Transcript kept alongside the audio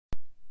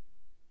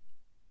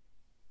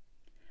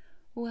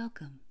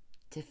Welcome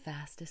to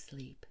Fast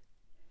Asleep.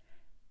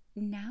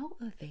 Now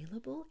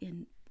available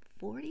in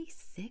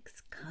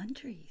 46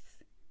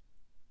 countries.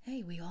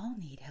 Hey, we all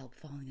need help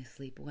falling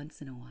asleep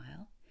once in a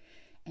while,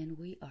 and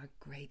we are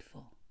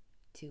grateful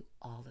to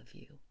all of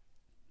you.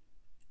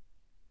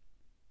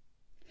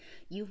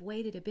 You've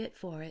waited a bit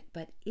for it,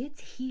 but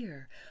it's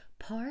here.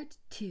 Part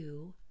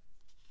 2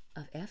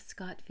 of F.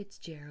 Scott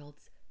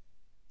Fitzgerald's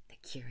The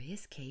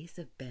Curious Case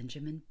of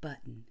Benjamin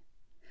Button.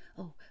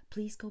 Oh,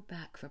 please go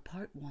back for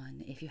part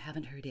 1 if you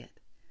haven't heard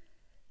it.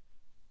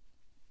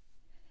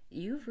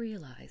 You've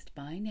realized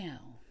by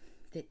now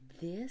that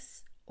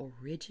this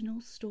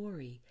original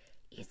story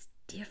is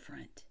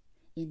different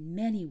in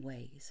many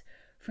ways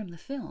from the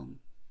film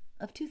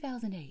of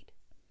 2008.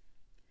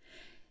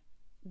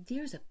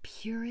 There's a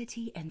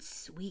purity and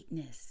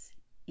sweetness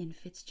in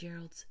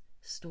Fitzgerald's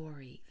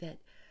story that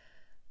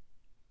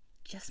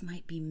just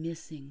might be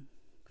missing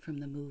from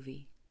the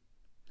movie.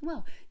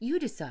 Well, you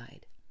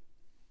decide.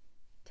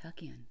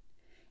 Tuck in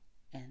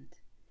and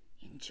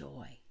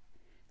enjoy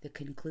the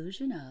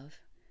conclusion of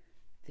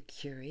The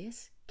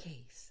Curious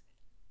Case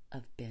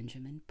of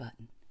Benjamin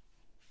Button.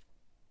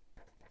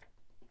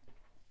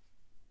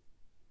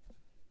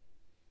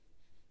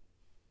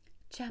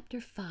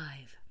 Chapter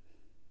 5.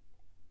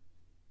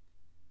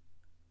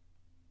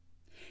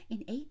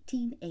 In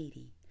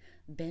 1880,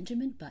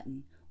 Benjamin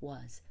Button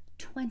was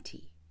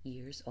 20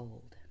 years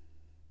old,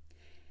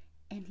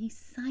 and he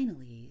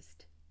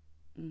signalized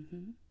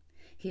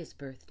his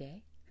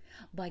birthday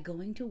by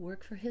going to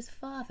work for his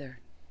father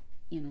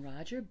in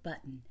Roger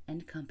Button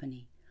and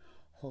Company,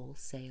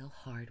 wholesale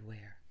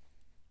hardware.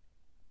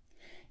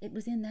 It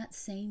was in that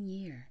same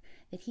year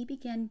that he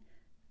began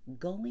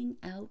going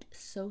out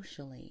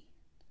socially.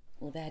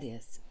 Well, that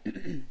is,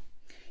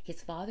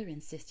 his father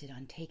insisted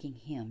on taking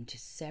him to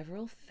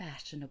several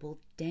fashionable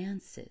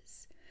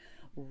dances.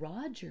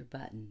 Roger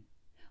Button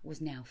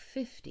was now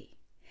 50,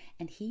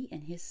 and he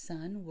and his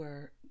son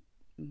were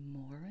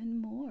more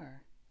and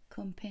more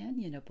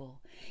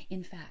companionable.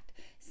 In fact,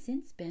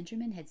 since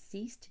Benjamin had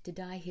ceased to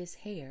dye his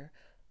hair,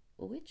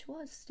 which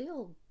was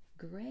still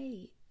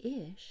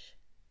gray-ish,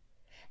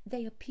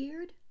 they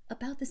appeared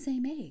about the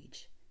same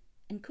age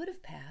and could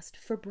have passed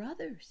for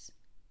brothers.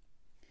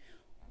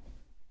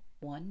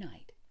 One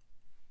night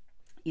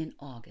in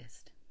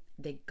August,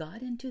 they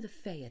got into the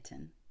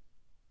phaeton,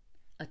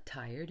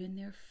 attired in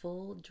their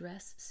full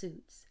dress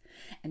suits,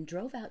 and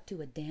drove out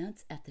to a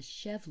dance at the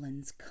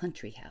Shevlins'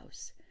 country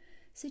house,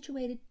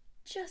 situated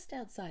just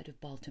outside of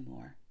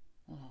Baltimore.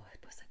 Oh, it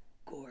was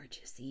a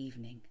gorgeous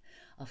evening.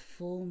 A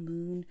full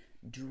moon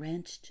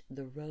drenched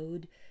the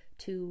road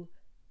to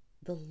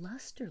the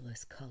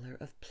lusterless color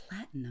of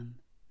platinum,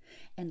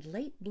 and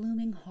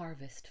late-blooming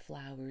harvest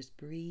flowers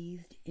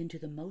breathed into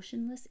the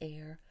motionless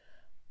air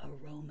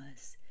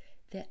aromas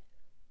that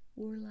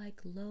were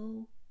like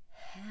low,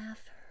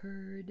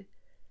 half-heard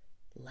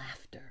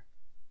laughter.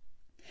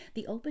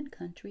 The open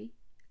country,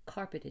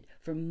 carpeted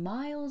for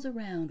miles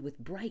around with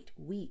bright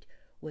wheat,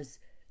 was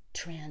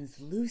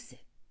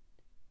translucent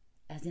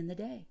as in the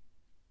day.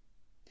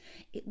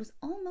 It was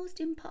almost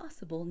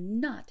impossible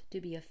not to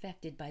be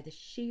affected by the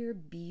sheer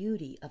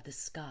beauty of the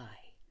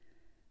sky.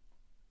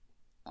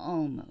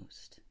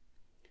 Almost.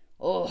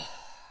 Oh,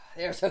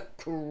 there's a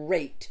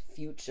great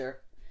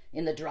future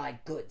in the dry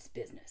goods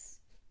business,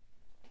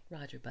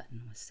 Roger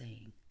Button was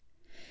saying.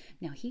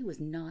 Now, he was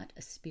not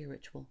a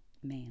spiritual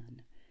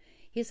man.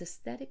 His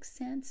aesthetic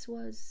sense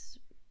was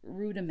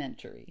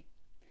rudimentary.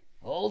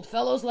 Old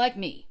fellows like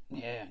me,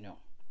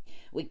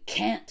 we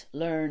can't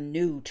learn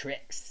new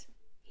tricks,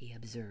 he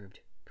observed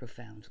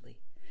profoundly.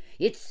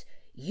 It's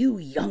you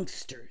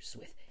youngsters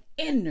with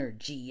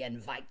energy and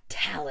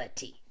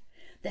vitality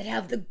that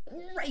have the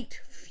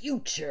great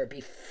future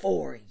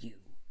before you.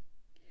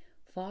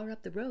 Far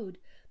up the road,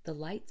 the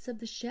lights of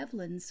the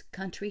Shevlins'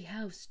 country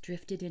house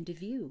drifted into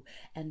view,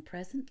 and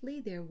presently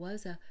there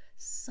was a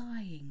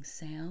sighing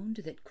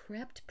sound that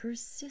crept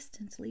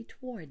persistently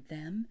toward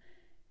them.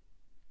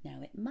 Now,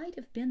 it might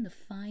have been the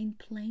fine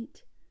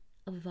plaint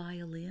of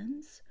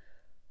violins,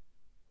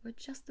 or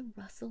just the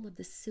rustle of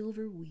the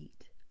silver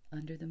wheat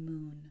under the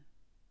moon.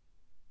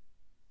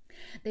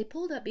 They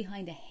pulled up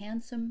behind a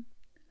handsome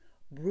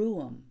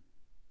brougham,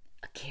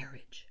 a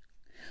carriage,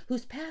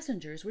 whose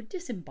passengers were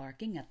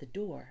disembarking at the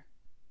door.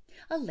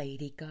 A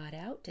lady got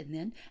out, and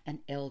then an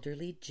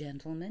elderly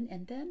gentleman,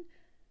 and then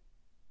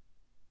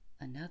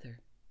another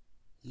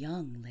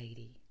young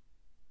lady,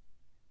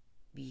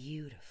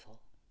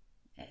 beautiful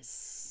as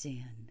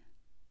sin.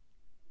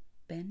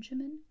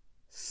 Benjamin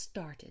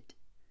started.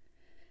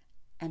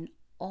 An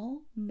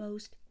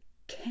almost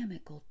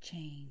chemical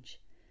change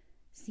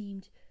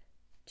seemed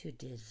to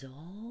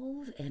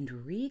dissolve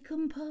and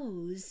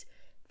recompose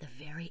the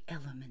very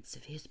elements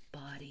of his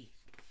body.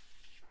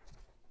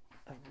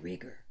 A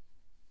rigor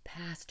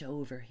passed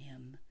over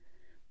him.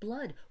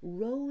 Blood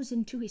rose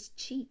into his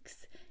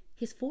cheeks,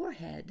 his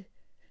forehead,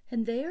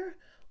 and there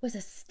was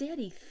a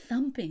steady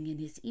thumping in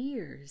his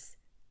ears.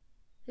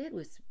 It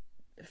was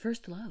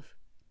first love.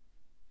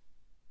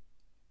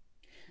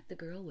 The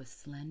girl was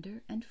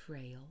slender and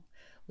frail,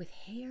 with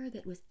hair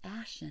that was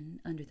ashen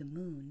under the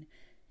moon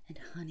and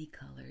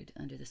honey-colored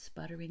under the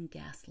sputtering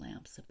gas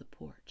lamps of the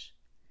porch.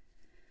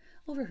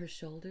 Over her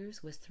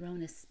shoulders was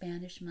thrown a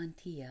Spanish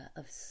mantilla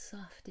of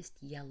softest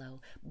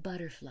yellow,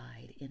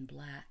 butterflied in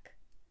black.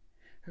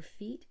 Her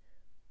feet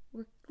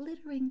were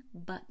glittering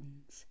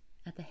buttons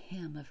at the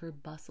hem of her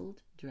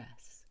bustled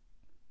dress.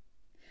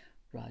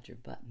 Roger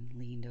Button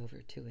leaned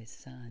over to his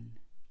son.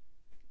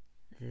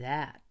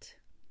 "That,"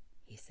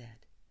 he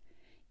said,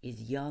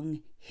 "is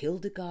young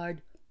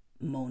Hildegard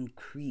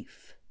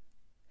Moncrief,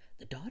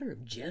 the daughter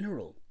of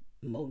General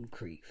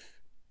Moncrief."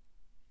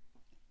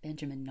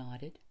 Benjamin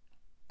nodded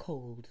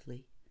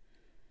coldly.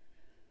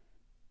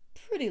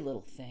 "Pretty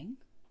little thing,"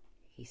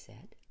 he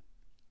said,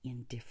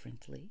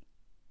 indifferently.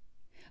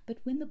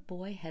 But when the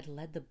boy had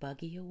led the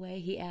buggy away,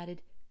 he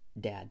added,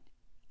 "Dad,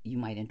 you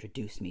might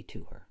introduce me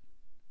to her."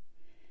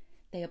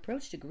 They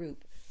approached a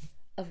group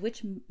of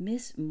which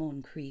Miss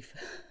Moncrief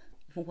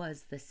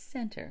was the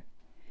center.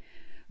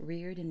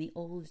 Reared in the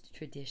old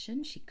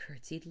tradition, she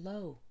curtsied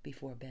low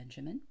before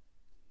Benjamin.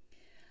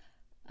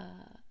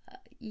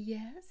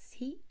 Yes,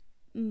 he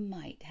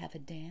might have a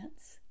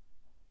dance."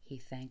 He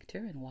thanked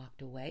her and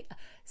walked away,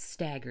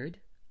 staggered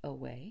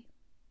away.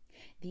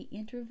 The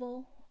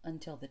interval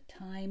until the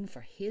time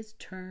for his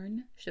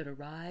turn should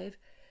arrive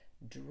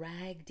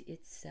dragged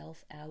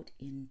itself out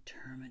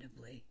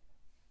interminably.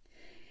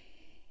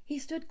 He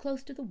stood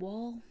close to the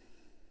wall,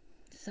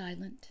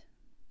 silent,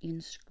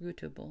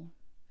 inscrutable,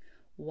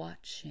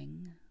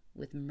 watching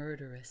with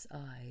murderous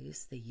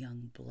eyes the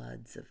young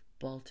bloods of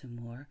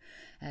Baltimore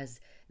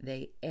as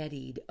they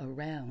eddied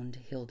around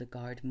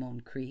Hildegard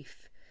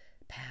Moncrief,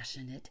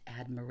 passionate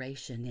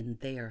admiration in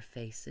their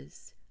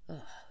faces.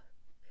 Oh,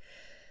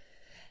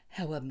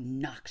 how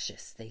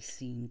obnoxious they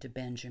seemed to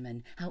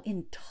Benjamin, how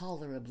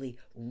intolerably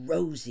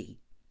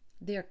rosy.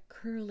 Their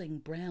curling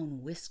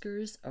brown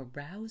whiskers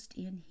aroused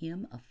in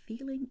him a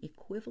feeling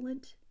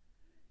equivalent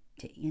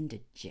to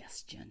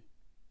indigestion.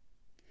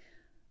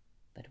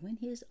 But when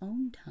his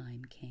own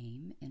time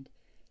came, and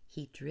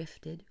he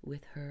drifted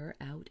with her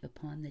out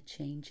upon the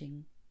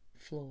changing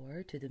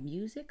floor to the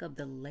music of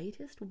the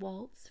latest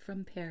waltz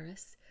from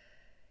Paris,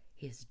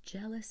 his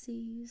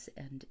jealousies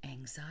and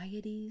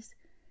anxieties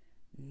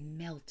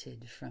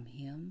melted from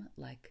him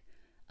like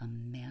a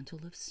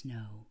mantle of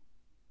snow.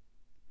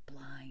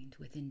 Blind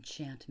with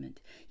enchantment,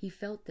 he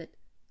felt that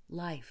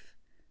life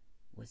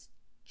was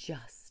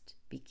just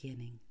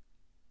beginning.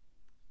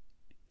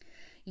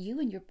 "You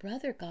and your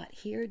brother got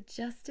here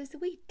just as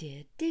we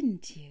did,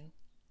 didn't you?"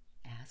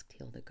 asked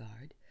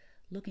Hildegard,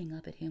 looking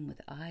up at him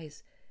with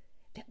eyes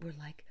that were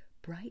like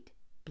bright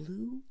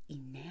blue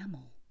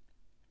enamel.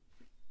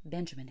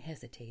 Benjamin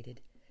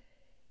hesitated.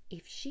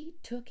 If she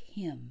took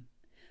him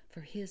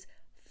for his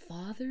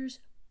father's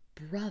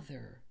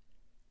brother,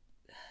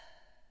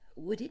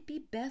 would it be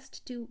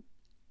best to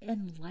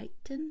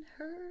enlighten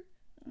her?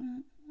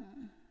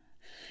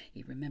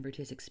 He remembered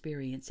his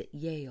experience at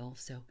Yale,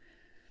 so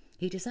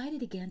he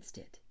decided against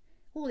it.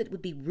 Well, it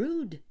would be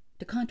rude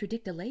to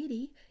contradict a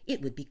lady.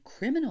 It would be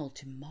criminal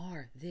to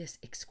mar this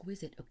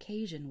exquisite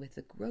occasion with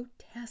the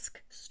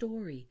grotesque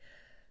story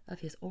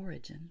of his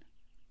origin.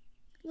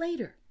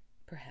 Later,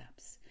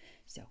 perhaps.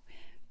 So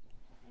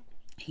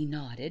he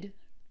nodded,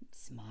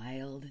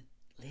 smiled,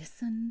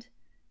 listened,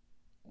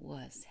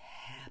 was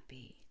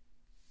happy.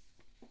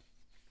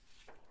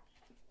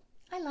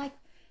 "I like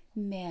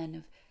men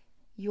of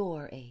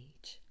your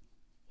age,"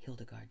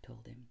 Hildegard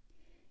told him.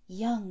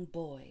 "Young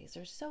boys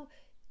are so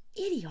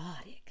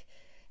idiotic.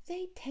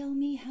 They tell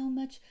me how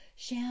much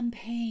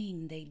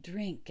champagne they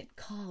drink at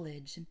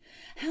college and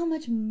how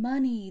much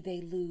money they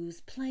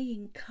lose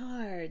playing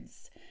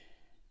cards.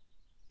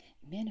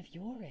 Men of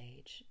your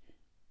age,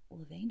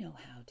 well, they know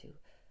how to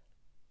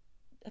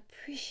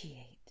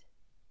appreciate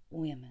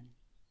women."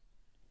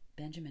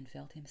 Benjamin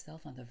felt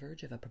himself on the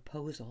verge of a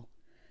proposal.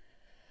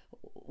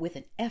 With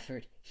an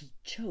effort, he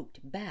choked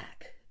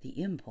back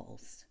the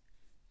impulse.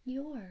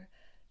 "You're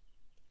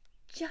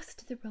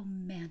just the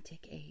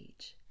romantic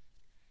age,"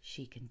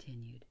 she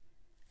continued.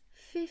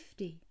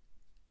 50.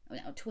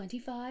 Now,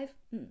 25,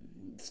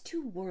 it's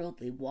too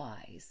worldly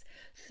wise.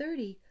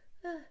 30,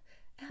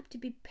 apt to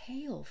be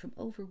pale from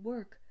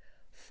overwork.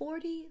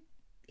 40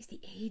 is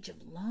the age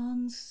of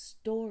long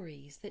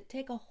stories that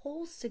take a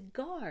whole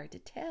cigar to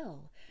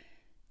tell.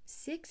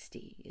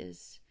 60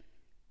 is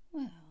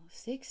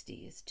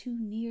too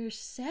near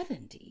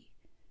 70.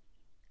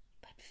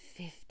 But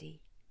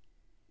 50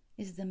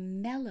 is the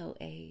mellow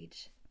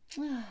age.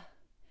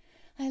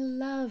 I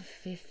love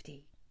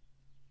 50.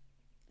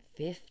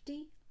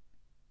 50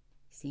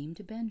 seemed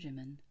to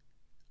Benjamin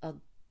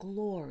a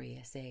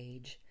glorious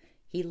age.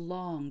 He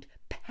longed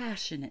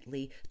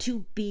passionately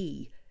to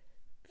be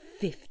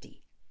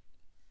 50.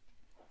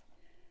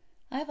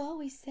 "I've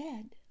always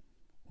said,"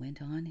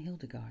 went on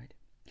Hildegard,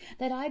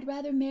 "that I'd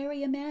rather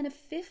marry a man of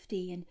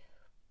 50 and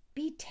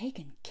be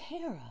taken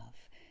care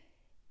of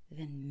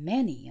than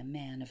many a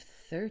man of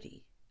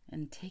 30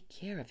 and take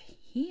care of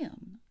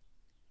him."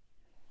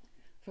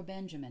 For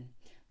Benjamin,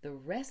 The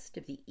rest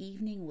of the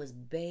evening was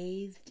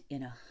bathed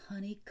in a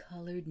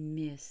honey-colored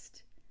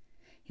mist.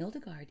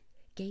 Hildegard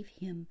gave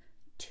him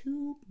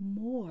 2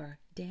 more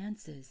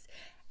dances,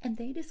 and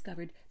they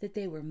discovered that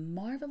they were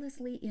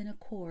marvelously in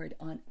accord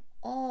on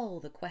all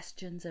the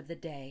questions of the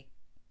day.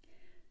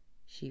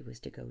 She was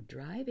to go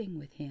driving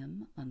with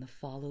him on the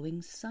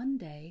following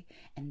Sunday,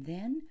 and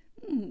then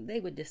they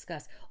would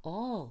discuss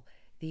all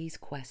these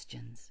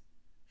questions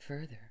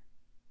further.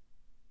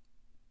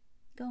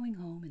 Going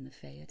home in the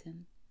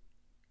phaeton,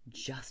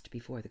 just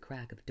before the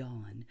crack of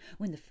dawn,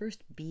 when the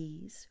first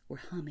bees were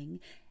humming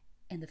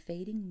and the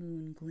fading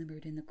moon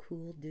glimmered in the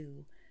cool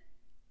dew,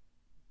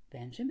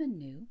 Benjamin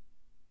knew,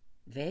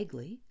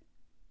 vaguely,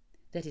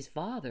 that his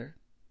father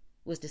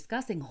was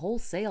discussing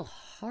wholesale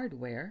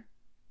hardware.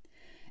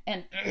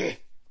 "And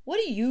what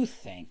do you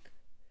think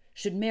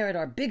should merit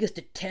our biggest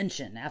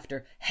attention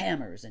after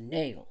hammers and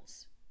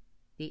nails?"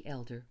 the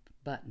elder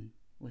Button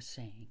was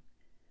saying.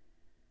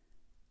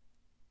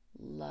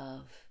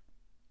 "Love,"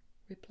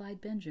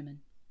 replied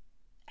Benjamin,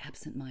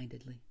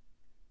 absent-mindedly.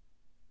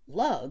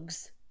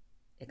 "Lugs?"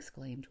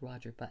 exclaimed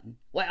Roger Button.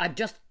 "Why, I've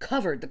just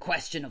covered the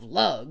question of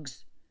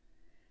lugs."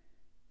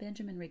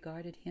 Benjamin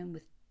regarded him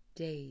with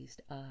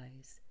dazed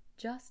eyes,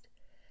 just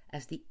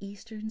as the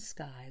eastern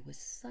sky was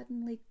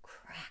suddenly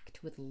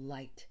cracked with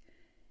light,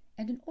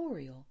 and an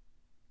oriole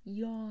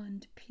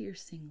yawned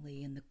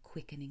piercingly in the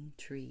quickening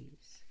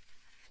trees.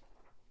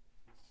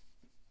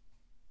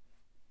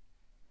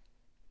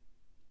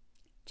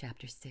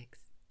 Chapter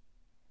 6.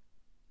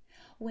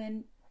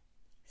 When,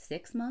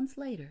 6 months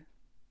later,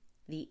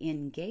 the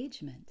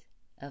engagement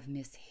of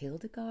Miss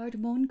Hildegard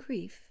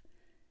Moncrief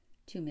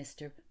to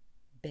Mr.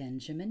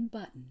 Benjamin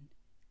Button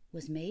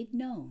was made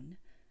known,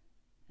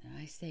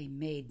 I say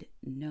made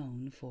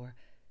known, for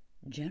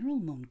General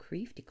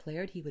Moncrief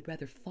declared he would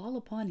rather fall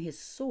upon his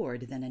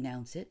sword than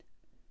announce it,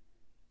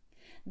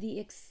 the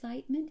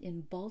excitement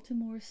in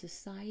Baltimore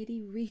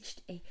society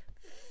reached a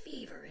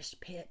feverish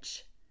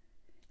pitch.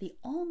 The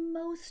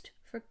almost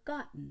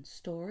forgotten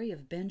story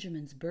of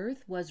Benjamin's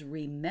birth was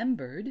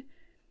remembered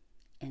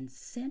and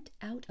sent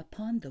out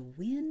upon the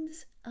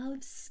winds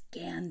of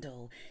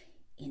scandal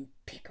in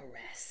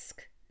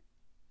picaresque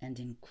and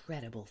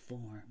incredible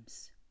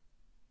forms.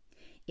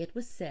 It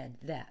was said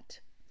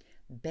that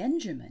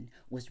Benjamin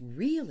was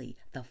really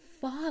the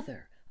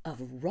father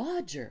of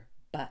Roger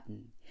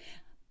Button,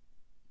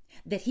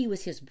 that he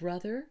was his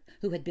brother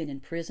who had been in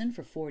prison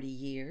for 40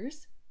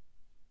 years,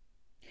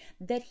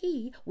 that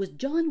he was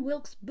John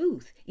Wilkes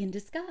Booth in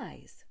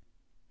disguise,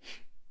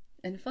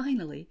 and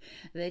finally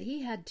that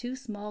he had 2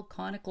 small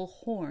conical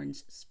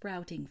horns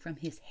sprouting from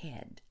his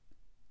head.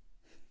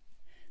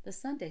 The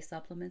Sunday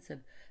supplements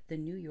of the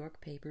New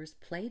York papers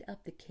played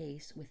up the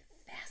case with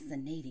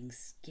fascinating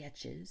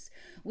sketches,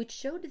 which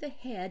showed the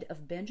head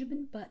of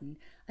Benjamin Button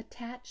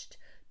attached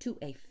to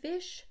a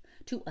fish,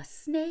 to a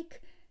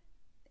snake,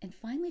 and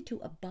finally to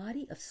a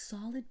body of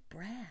solid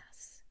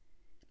brass.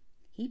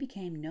 He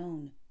became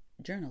known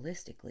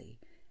journalistically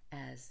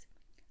as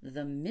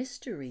the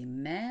Mystery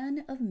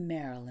Man of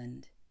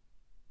Maryland.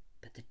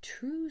 But the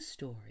true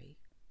story,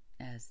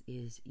 as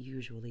is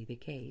usually the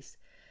case,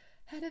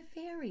 had a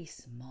very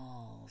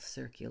small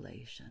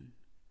circulation.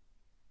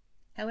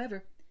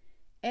 However,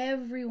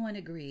 everyone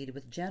agreed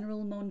with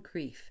General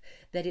Moncrief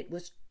that it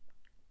was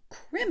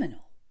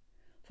criminal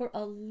for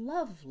a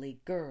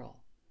lovely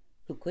girl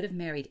who could have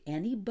married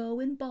any beau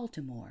in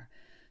Baltimore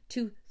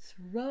to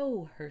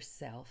throw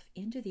herself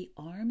into the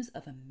arms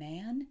of a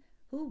man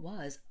who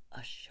was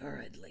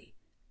assuredly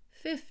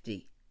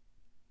 50.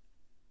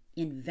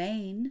 In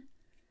vain,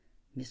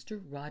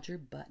 Mr. Roger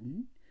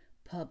Button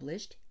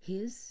published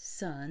his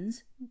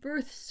son's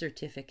birth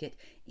certificate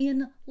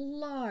in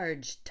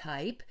large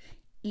type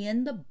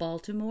in the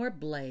Baltimore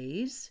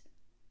Blaze.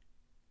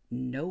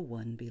 No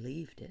one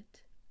believed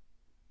it.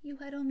 You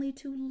had only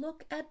to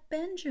look at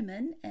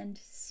Benjamin and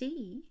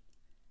see.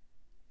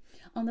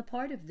 On the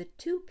part of the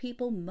 2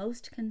 people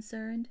most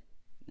concerned,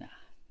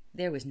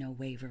 there was no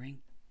wavering.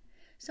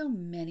 So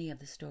many of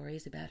the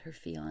stories about her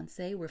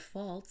fiancé were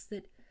false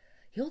that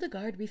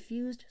Hildegard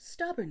refused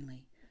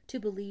stubbornly to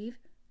believe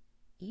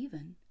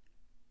even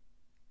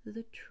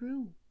the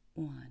true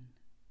one.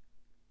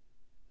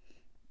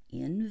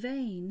 In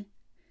vain,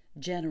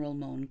 General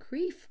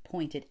Moncrief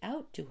pointed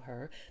out to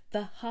her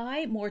the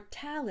high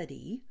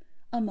mortality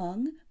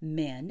among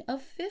men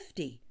of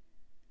 50,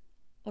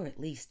 or at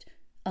least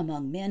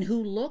among men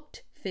who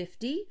looked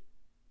 50.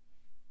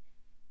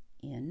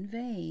 In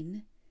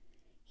vain,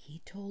 he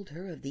told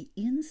her of the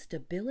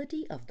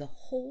instability of the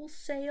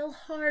wholesale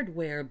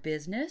hardware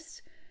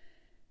business.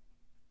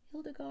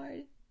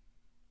 Hildegard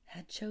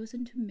had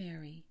chosen to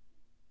marry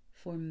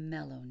for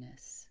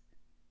mellowness,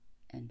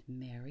 and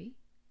marry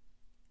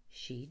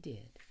she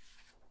did.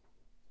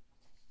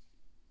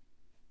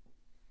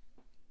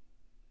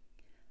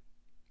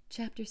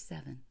 Chapter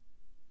 7.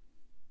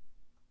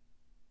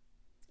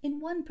 In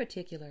one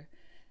particular,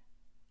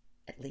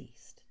 at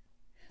least,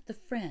 the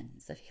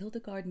friends of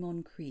Hildegard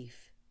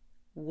Moncrief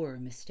were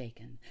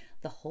mistaken.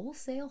 The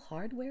wholesale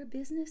hardware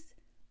business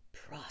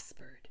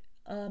prospered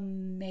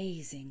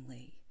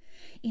amazingly.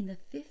 In the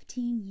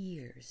 15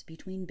 years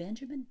between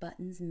Benjamin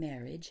Button's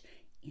marriage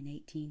in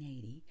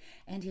 1880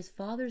 and his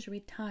father's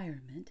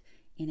retirement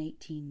in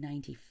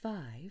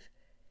 1895,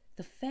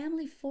 the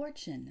family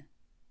fortune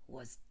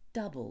was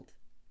doubled.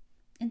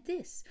 And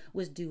this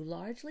was due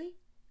largely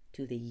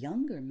to the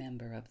younger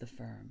member of the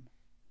firm.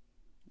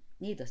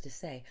 Needless to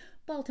say,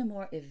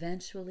 Baltimore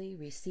eventually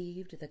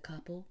received the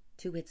couple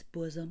to its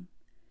bosom.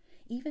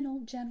 Even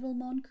old General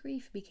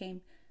Moncrief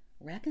became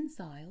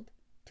reconciled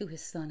to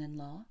his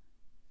son-in-law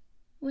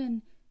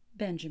when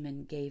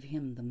Benjamin gave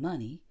him the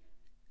money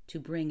to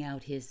bring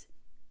out his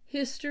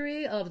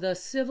History of the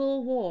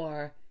Civil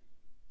War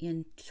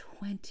in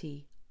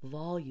 20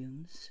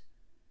 volumes,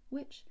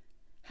 which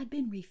had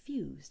been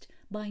refused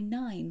by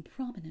 9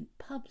 prominent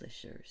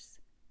publishers.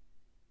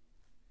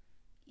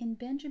 In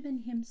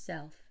Benjamin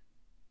himself,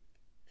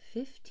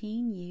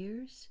 15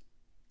 years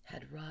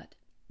had wrought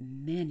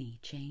many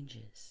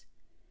changes.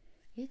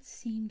 It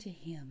seemed to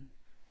him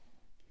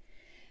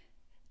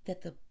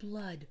that the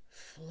blood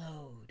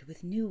flowed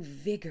with new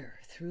vigor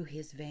through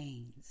his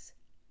veins.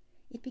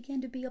 It began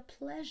to be a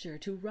pleasure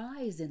to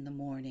rise in the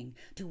morning,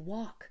 to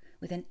walk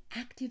with an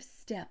active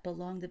step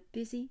along the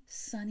busy,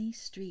 sunny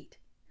street,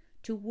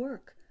 to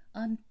work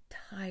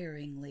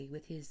untiringly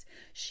with his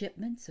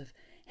shipments of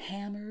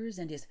hammers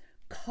and his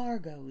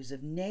cargoes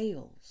of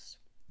nails.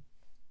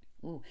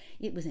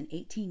 It was in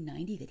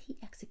 1890 that he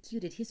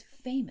executed his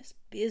famous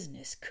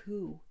business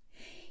coup.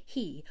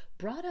 He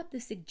brought up the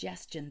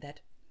suggestion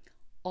that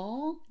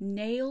all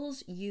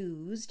nails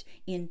used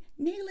in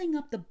nailing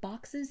up the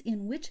boxes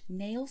in which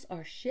nails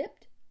are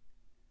shipped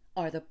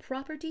are the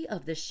property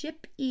of the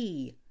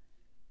shipee.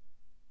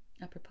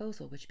 A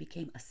proposal which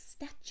became a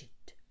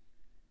statute,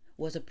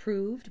 was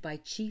approved by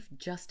Chief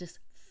Justice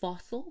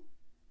Fossil,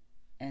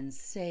 and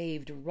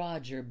saved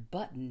Roger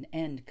Button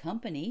and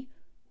Company,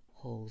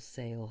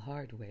 wholesale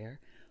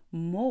hardware,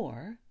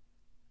 more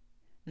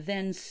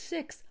than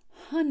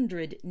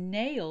 600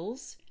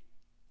 nails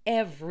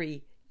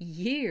every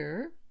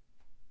year.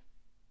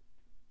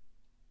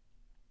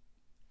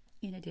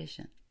 In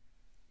addition,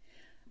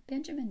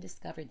 Benjamin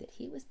discovered that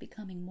he was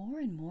becoming more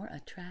and more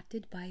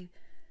attracted by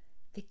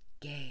the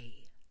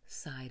gay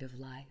side of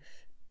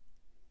life.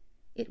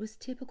 It was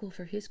typical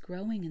for his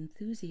growing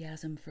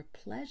enthusiasm for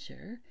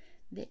pleasure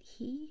that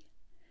he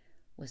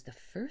was the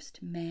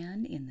first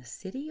man in the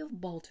city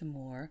of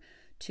Baltimore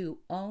to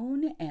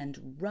own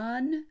and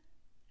run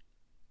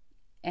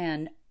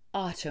an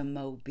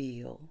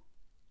automobile.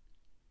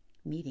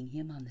 Meeting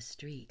him on the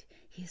street,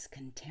 his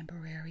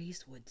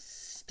contemporaries would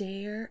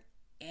stare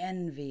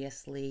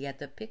enviously at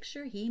the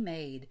picture he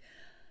made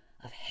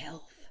of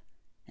health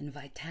and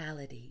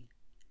vitality.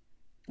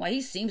 "Why,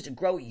 he seems to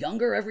grow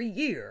younger every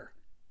year,"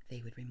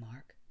 they would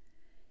remark.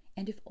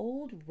 And if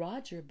old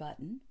Roger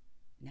Button,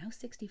 now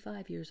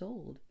 65 years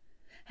old,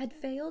 had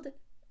failed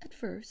at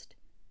first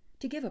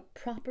to give a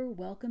proper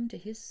welcome to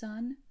his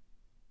son,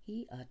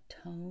 he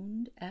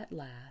atoned at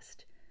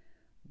last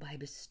by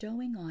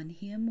bestowing on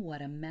him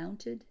what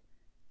amounted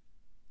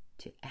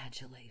to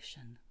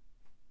adulation.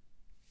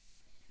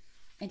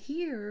 And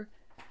here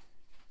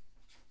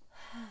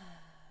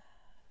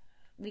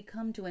we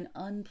come to an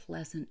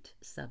unpleasant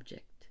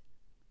subject,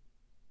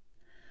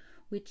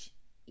 which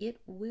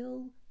it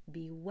will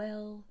be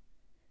well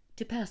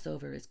to pass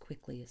over as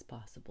quickly as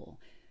possible.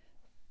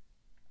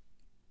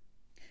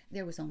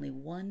 There was only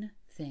one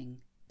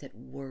thing that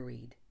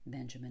worried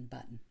Benjamin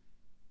Button.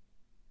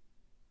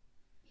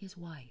 His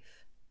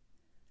wife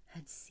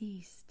had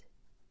ceased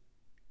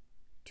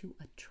to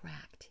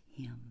attract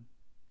him.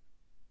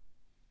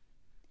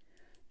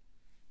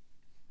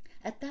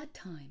 At that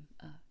time,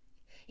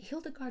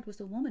 Hildegard was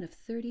a woman of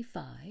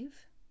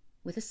 35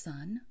 with a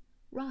son,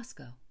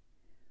 Roscoe,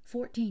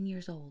 14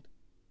 years old.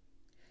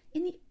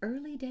 In the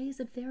early days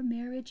of their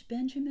marriage,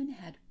 Benjamin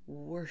had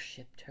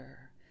worshipped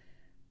her.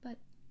 But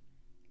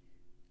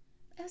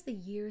as the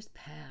years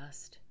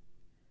passed,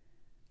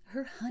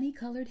 her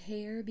honey-colored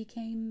hair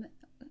became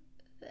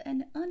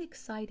an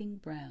unexciting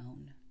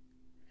brown.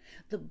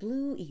 The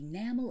blue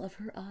enamel of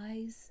her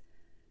eyes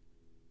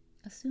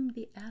assumed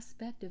the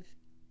aspect of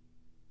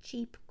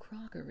cheap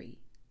crockery.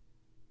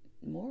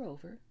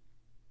 Moreover,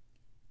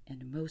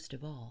 and most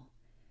of all,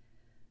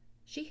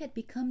 she had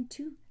become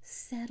too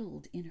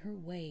settled in her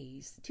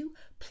ways, too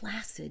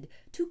placid,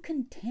 too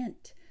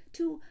content,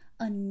 too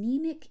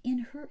anemic in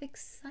her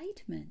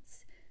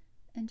excitements,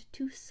 and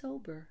too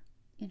sober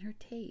in her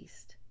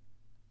taste.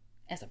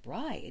 As a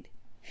bride,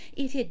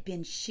 it had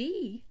been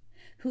she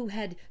who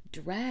had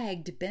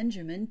dragged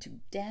Benjamin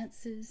to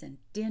dances and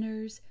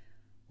dinners.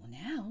 Well,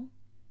 now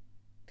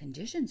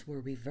conditions were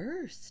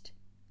reversed.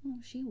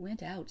 She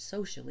went out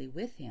socially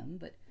with him,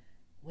 but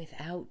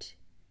without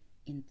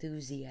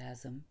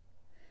enthusiasm,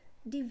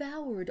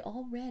 devoured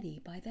already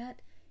by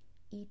that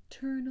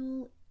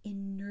eternal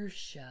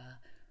inertia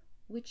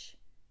which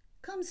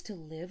comes to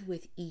live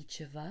with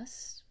each of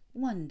us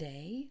one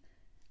day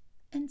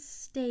and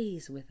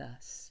stays with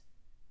us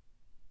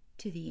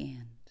to the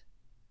end.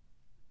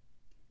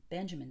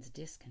 Benjamin's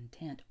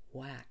discontent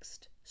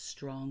waxed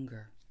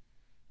stronger.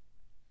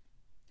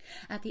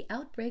 At the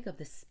outbreak of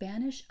the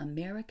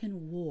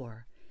Spanish-American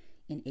War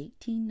in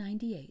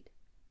 1898,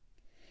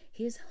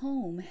 his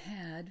home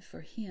had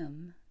for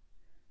him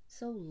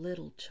so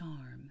little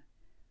charm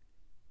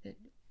that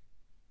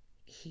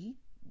he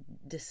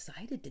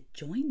decided to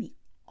join the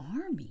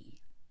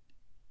army.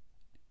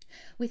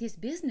 With his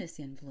business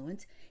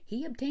influence,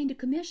 he obtained a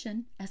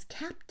commission as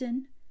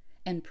captain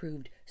and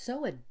proved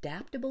so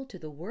adaptable to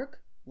the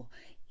work,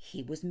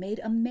 he was made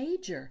a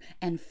major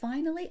and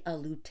finally a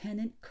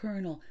lieutenant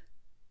colonel,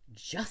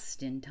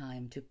 just in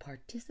time to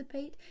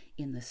participate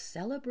in the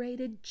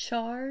celebrated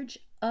charge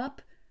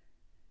up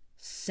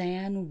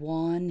San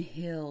Juan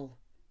Hill.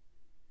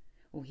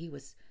 He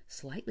was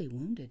slightly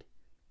wounded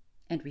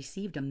and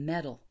received a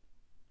medal.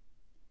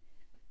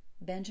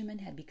 Benjamin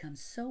had become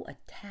so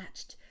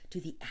attached to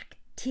the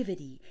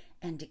activity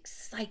and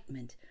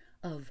excitement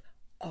of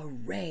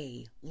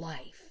array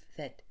life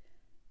that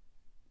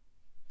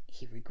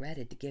he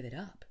regretted to give it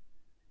up.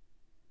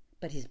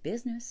 But his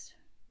business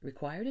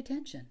required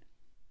attention,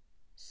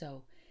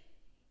 so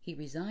he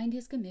resigned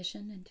his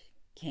commission and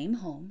came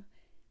home.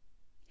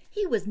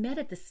 He was met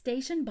at the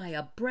station by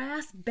a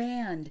brass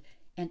band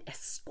and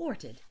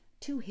escorted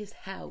to his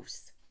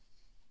house.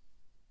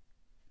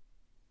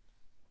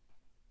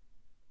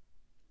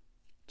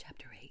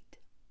 Chapter 8.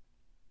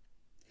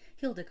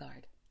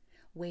 Hildegard,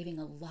 waving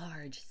a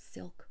large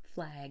silk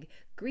flag,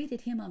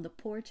 greeted him on the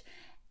porch,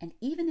 and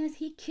even as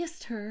he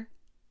kissed her,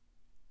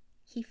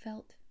 he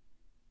felt,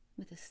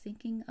 with a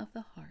sinking of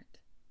the heart,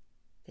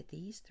 that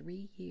these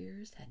 3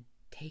 years had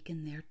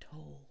taken their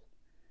toll.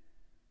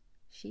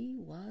 She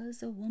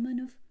was a woman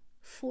of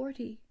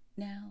 40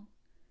 now,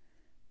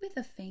 with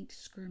a faint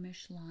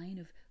skirmish line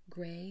of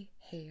gray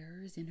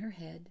hairs in her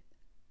head.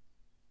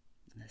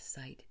 The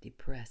sight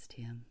depressed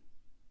him.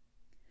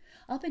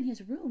 Up in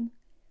his room,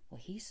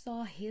 he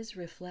saw his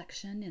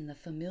reflection in the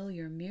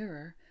familiar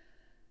mirror.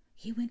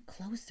 He went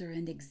closer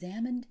and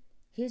examined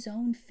his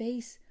own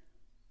face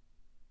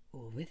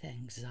with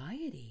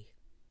anxiety,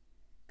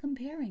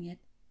 comparing it,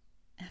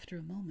 after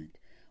a moment,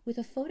 with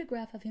a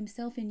photograph of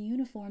himself in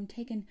uniform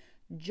taken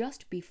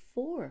just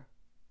before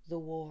the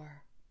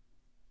war.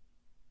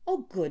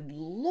 "Oh, good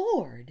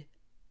Lord,"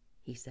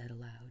 he said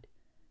aloud.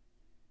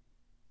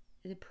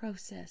 The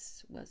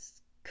process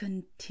was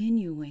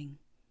continuing.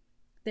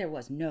 There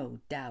was no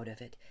doubt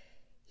of it.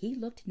 He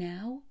looked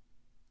now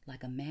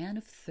like a man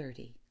of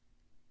 30.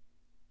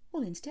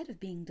 Instead of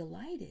being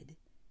delighted,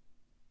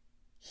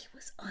 he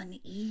was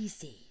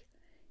uneasy.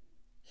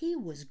 He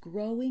was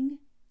growing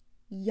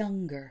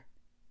younger.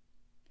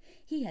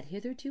 He had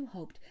hitherto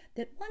hoped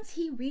that once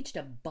he reached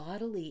a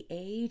bodily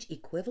age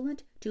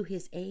equivalent to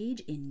his age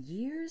in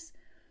years,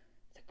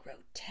 the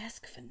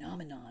grotesque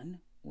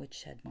phenomenon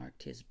which had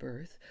marked his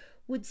birth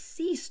would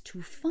cease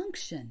to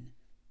function.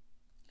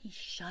 He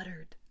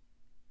shuddered.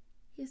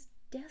 His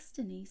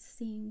destiny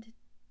seemed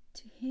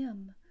to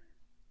him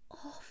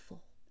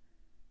awful,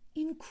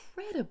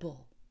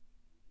 incredible.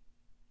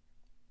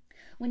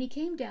 When he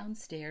came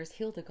downstairs,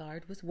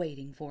 Hildegard was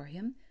waiting for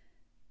him.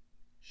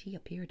 She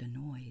appeared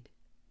annoyed,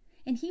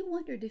 and he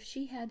wondered if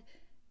she had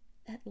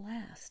at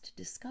last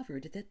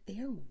discovered that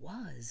there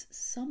was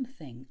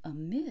something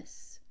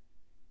amiss.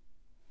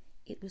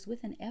 It was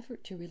with an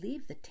effort to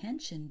relieve the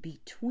tension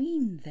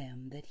between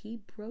them that he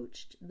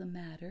broached the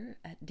matter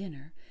at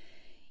dinner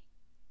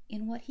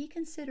in what he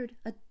considered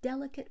a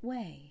delicate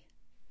way.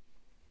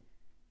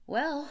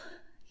 "Well,"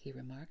 he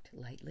remarked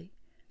lightly,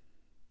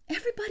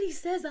 "everybody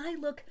says I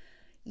look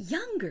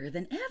younger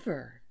than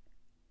ever."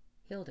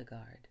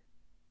 Hildegard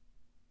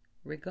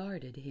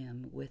regarded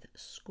him with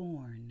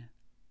scorn.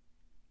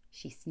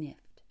 She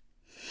sniffed.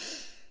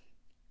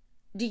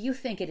 "Do you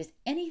think it is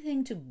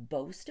anything to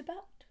boast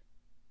about?"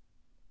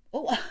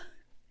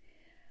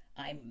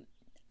 I'm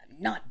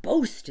not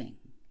boasting,"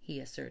 he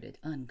asserted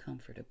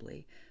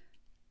uncomfortably.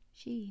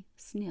 She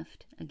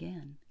sniffed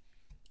again.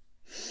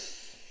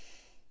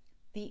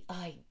 "The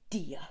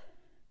idea,"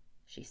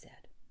 she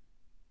said.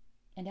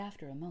 And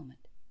after a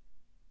moment,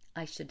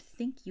 "I should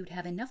think you'd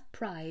have enough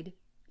pride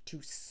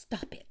to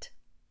stop it."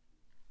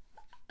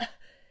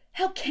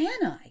 "How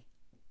can I?"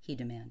 he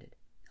demanded.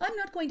 "I'm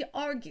not going to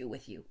argue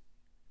with you,"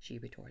 she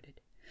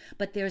retorted.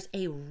 "But there's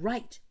a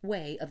right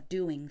way of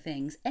doing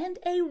things and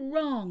a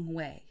wrong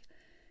way.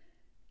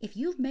 If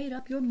you've made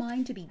up your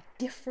mind to be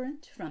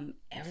different from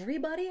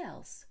everybody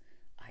else,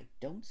 I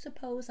don't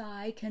suppose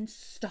I can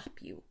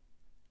stop you.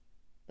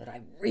 But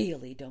I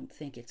really don't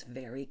think it's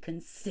very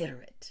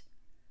considerate."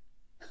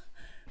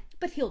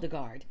 "But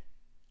Hildegard,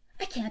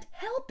 I can't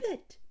help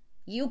it."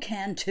 "You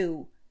can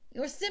too.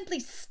 You're simply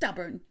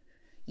stubborn.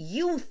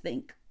 You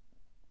think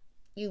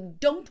you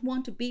don't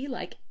want to be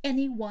like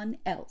anyone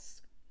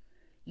else.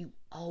 You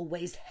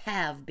always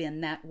have been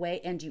that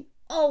way, and you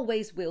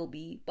always will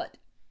be, but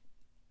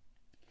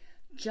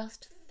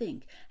just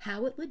think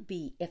how it would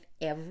be if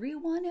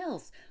everyone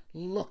else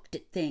looked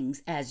at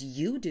things as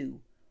you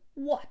do.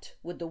 What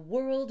would the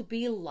world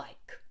be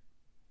like?"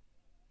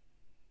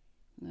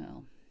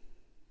 Well,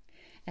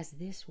 as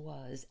this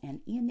was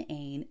an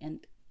inane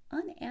and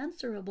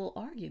unanswerable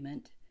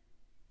argument,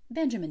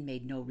 Benjamin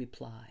made no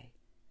reply.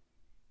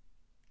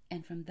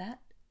 And from that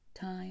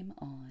time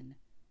on,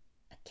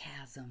 a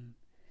chasm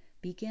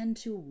began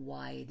to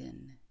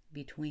widen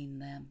between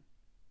them.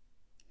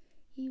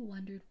 He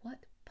wondered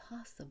what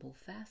possible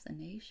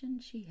fascination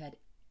she had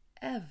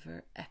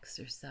ever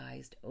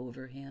exercised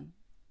over him.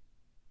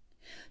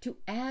 To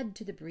add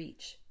to the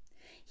breach,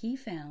 he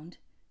found,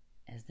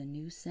 as the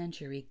new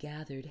century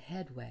gathered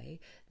headway,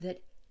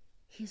 that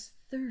his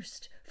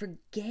thirst for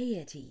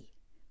gaiety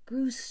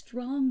grew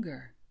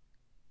stronger.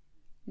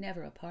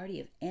 Never a party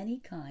of any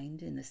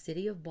kind in the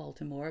city of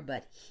Baltimore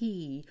but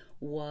he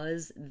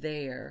was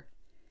there,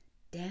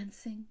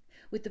 dancing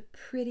with the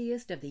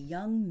prettiest of the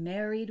young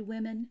married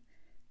women,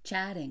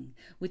 chatting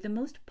with the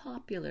most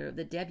popular of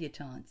the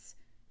debutantes,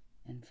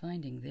 and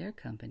finding their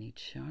company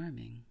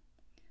charming,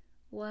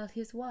 while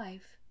his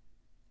wife,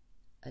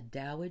 a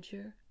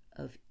dowager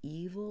of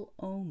evil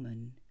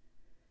omen,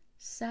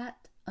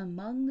 sat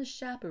among the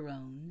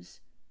chaperons,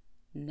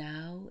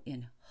 now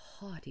in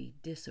haughty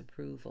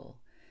disapproval,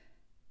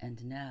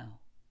 and now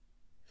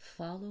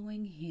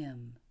following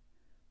him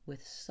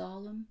with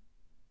solemn,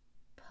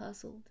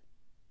 puzzled,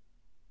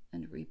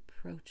 and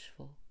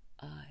reproachful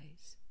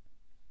eyes.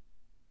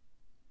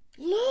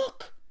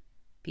 "Look!"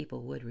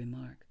 people would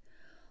remark.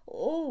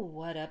 "Oh,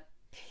 what a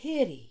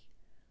pity!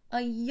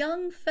 A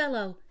young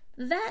fellow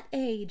that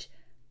age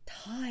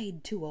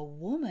tied to a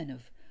woman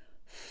of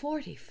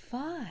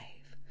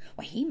 45.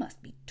 Why, he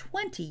must be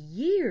 20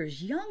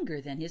 years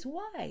younger than his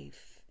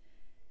wife."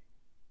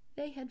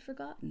 They had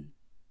forgotten,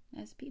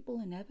 as people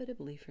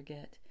inevitably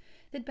forget,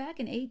 that back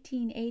in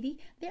 1880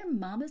 their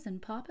mammas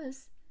and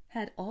papas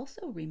had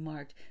also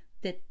remarked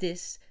that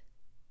this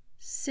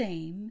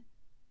same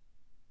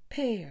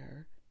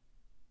pair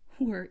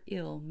were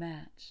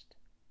ill-matched.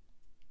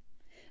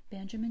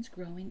 Benjamin's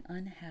growing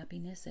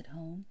unhappiness at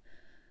home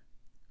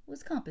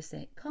was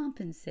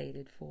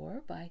compensated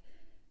for by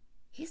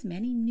his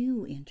many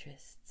new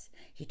interests.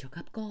 He took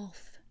up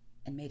golf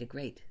and made a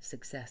great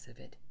success of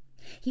it.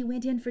 He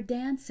went in for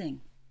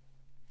dancing.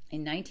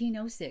 In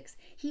 1906,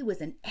 he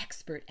was an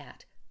expert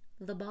at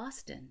the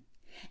Boston,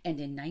 and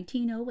in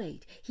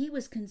 1908, he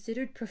was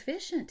considered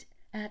proficient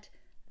at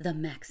the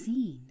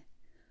Maxine,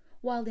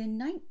 while in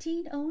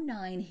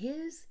 1909,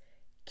 his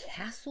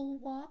castle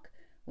walk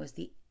was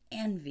the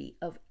envy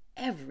of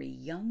every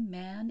young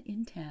man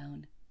in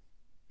town.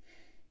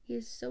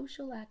 His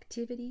social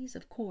activities,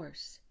 of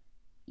course,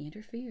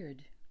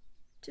 interfered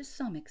to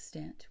some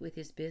extent with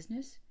his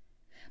business,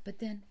 but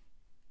then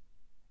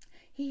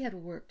he had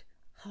worked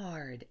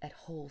hard at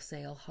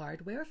wholesale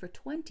hardware for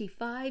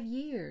 25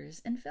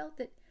 years and felt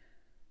that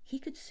he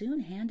could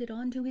soon hand it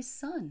on to his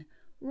son,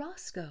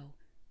 Roscoe,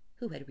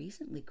 who had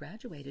recently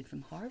graduated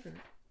from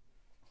Harvard.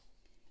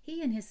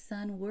 He and his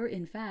son were,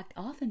 in fact,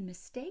 often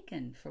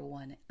mistaken for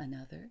one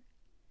another.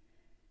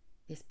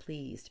 This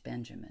pleased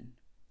Benjamin.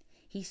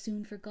 He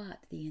soon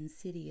forgot the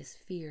insidious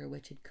fear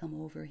which had come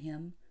over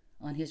him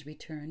on his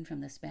return from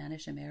the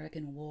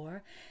Spanish-American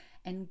War,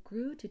 and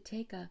grew to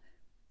take a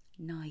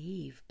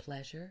naive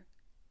pleasure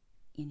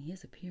in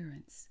his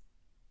appearance.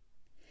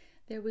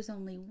 There was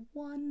only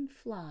one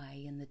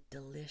fly in the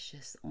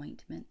delicious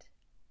ointment.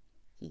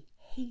 He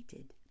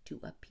hated to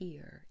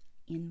appear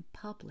in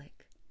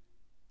public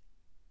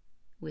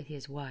with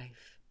his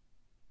wife.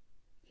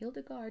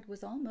 Hildegard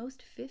was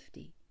almost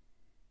 50,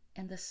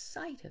 and the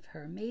sight of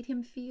her made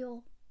him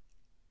feel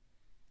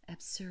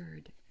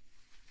absurd.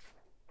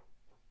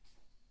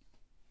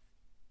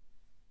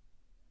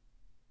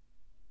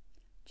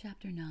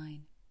 Chapter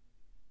 9.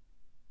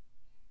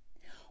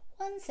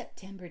 One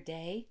September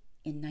day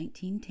in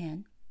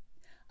 1910,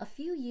 a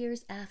few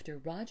years after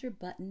Roger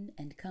Button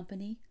and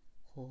Company,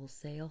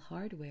 Wholesale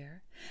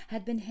Hardware,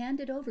 had been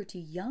handed over to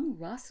young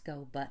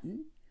Roscoe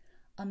Button,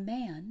 a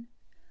man,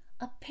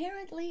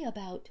 apparently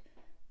about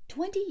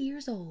 20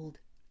 years old,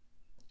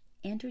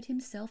 entered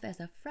himself as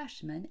a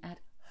freshman at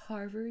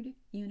Harvard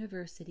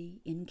University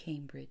in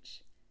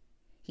Cambridge.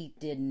 He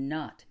did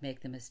not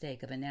make the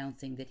mistake of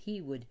announcing that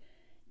he would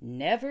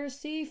never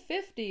see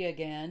 50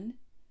 again,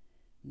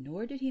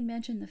 nor did he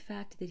mention the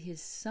fact that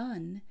his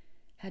son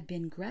had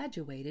been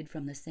graduated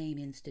from the same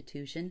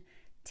institution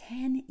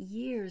 10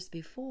 years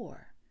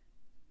before.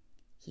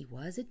 He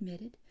was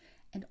admitted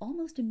and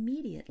almost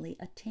immediately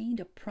attained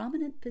a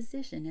prominent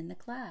position in the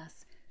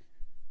class,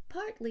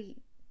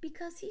 partly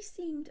because he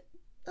seemed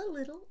a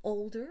little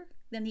older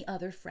than the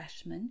other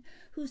freshmen,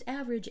 whose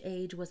average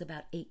age was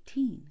about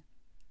 18.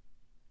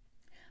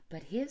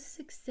 But his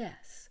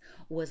success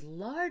was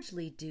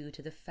largely due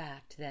to the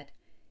fact that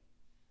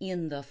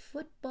in the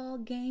football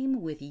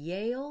game with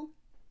Yale,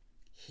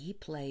 he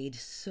played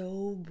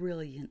so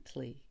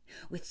brilliantly,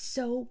 with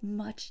so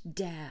much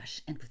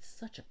dash, and with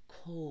such a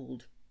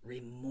cold,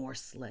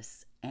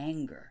 remorseless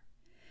anger,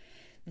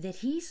 that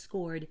he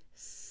scored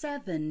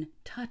 7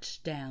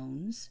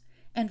 touchdowns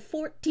and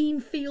 14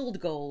 field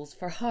goals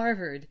for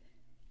Harvard,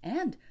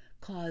 and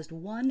caused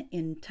one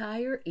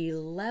entire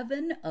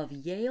 11 of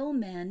Yale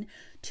men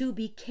to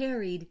be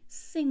carried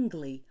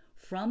singly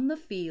from the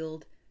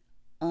field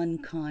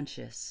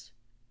unconscious.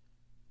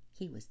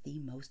 He was the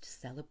most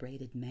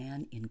celebrated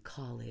man in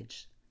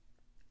college.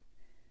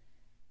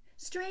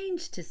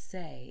 Strange to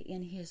say,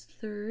 in his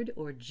third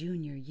or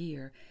junior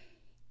year,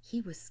 he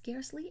was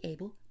scarcely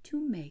able to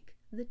make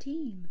the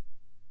team.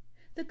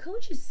 The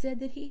coaches said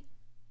that he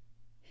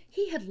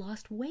had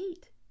lost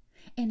weight,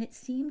 and it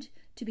seemed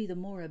to be the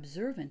more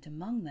observant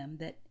among them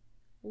that,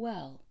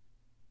 well,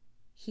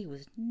 he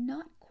was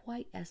not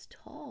quite as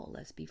tall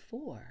as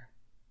before.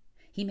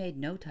 He made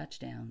no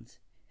touchdowns.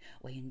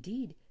 Why,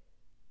 indeed,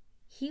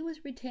 he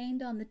was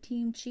retained on the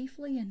team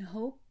chiefly in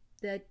hope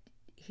that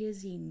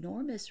his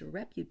enormous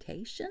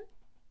reputation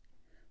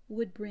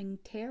would bring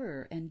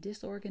terror and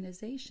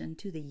disorganization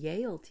to the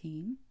Yale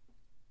team.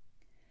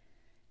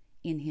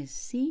 In his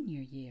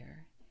senior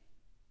year,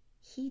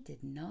 he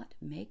did not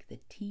make the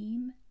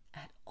team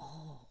at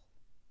all.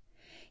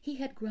 He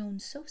had grown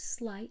so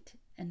slight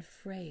and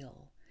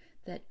frail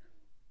that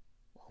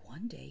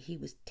one day he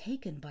was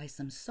taken by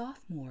some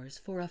sophomores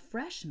for a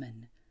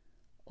freshman.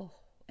 Oh,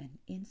 an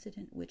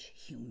incident which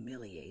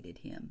humiliated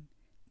him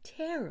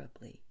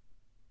terribly.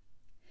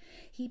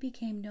 He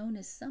became known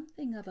as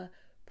something of a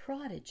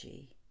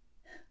prodigy,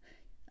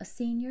 a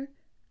senior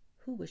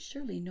who was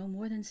surely no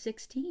more than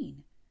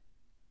 16,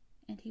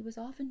 and he was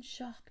often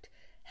shocked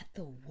at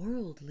the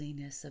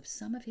worldliness of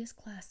some of his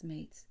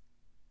classmates.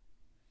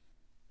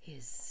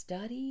 His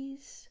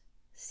studies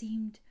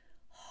seemed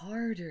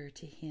harder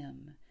to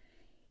him.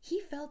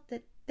 He felt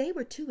that they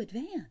were too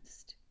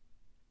advanced.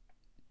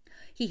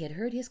 He had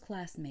heard his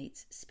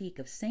classmates speak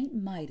of St.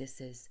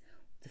 Midas's,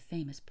 the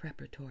famous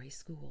preparatory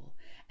school,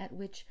 at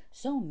which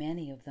so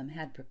many of them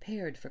had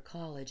prepared for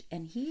college,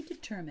 and he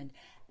determined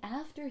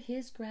after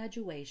his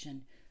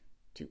graduation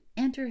to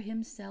enter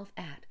himself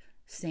at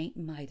St.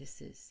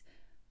 Midas's,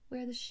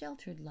 where the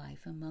sheltered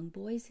life among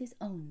boys his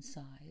own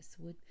size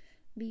would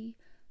be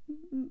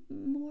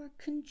more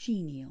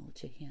congenial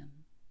to him.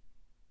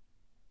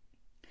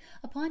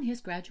 Upon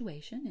his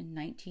graduation in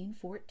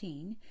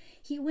 1914,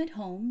 he went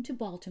home to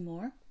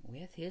Baltimore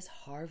with his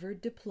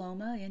Harvard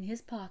diploma in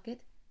his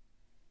pocket.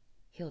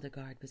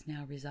 Hildegard was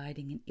now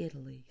residing in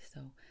Italy,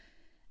 so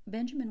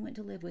Benjamin went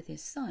to live with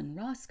his son,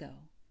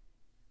 Roscoe.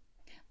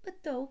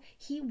 But though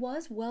he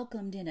was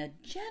welcomed in a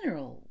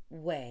general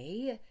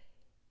way,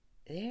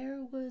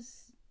 there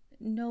was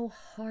no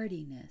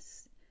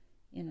heartiness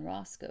in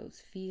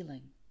Roscoe's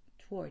feeling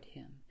toward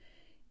him.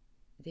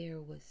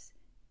 There was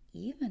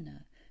even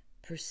a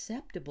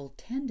perceptible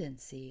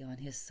tendency on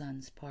his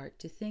son's part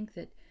to think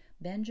that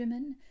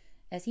Benjamin,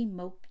 as he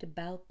moped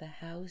about the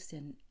house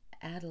in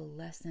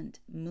adolescent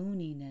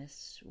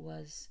mooniness,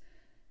 was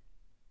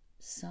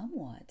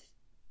somewhat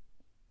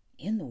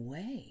in the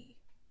way.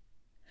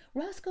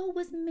 Roscoe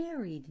was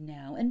married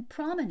now and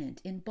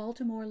prominent in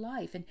Baltimore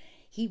life, and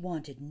he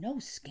wanted no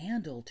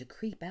scandal to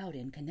creep out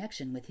in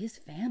connection with his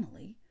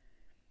family.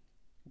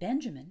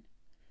 Benjamin,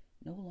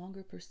 no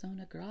longer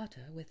persona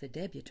grata with the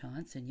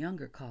debutantes and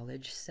younger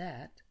college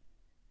set,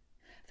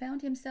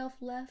 found himself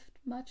left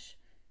much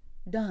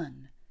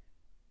done,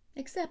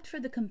 except for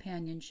the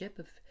companionship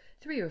of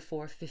 3 or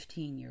 4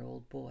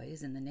 15-year-old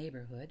boys in the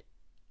neighborhood.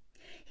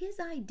 His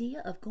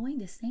idea of going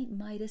to St.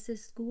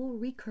 Midas's school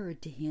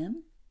recurred to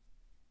him.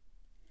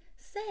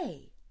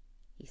 "Say,"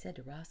 he said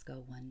to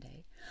Roscoe one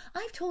day,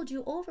 "I've told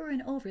you over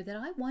and over that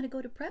I want to go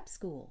to prep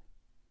school."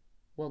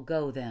 "Well,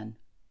 go then,"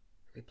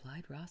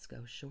 replied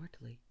Roscoe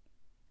shortly.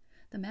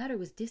 The matter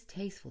was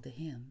distasteful to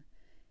him,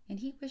 and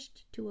he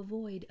wished to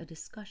avoid a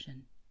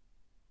discussion.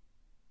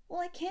 "Well,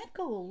 I can't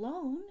go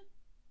alone,"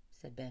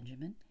 said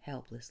Benjamin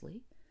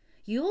helplessly.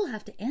 "You'll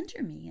have to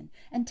enter me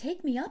and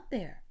take me up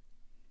there."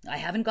 "I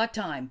haven't got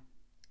time,"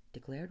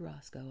 declared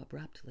Roscoe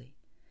abruptly.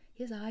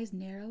 His eyes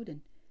narrowed,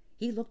 and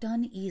he looked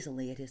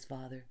uneasily at his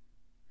father.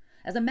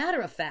 "As a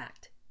matter of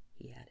fact,"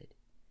 he added,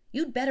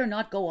 "you'd better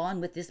not go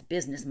on with this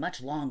business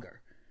much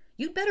longer.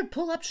 You'd better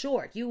pull up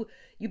short. You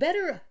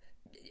better...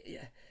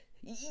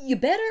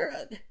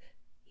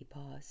 He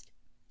paused,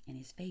 and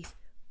his face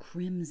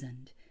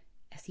crimsoned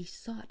as he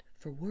sought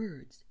for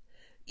words.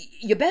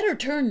 "You better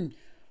turn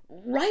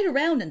right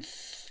around and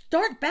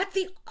start back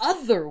the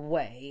other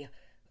way.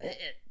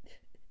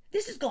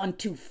 This has gone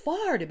too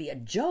far to be a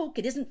joke.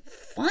 It isn't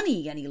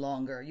funny any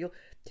longer. You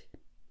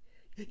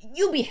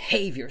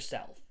behave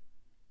yourself."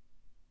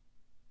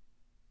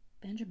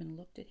 Benjamin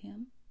looked at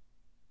him,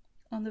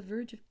 on the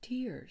verge of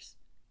tears.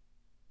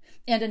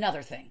 "And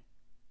another thing,"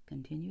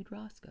 continued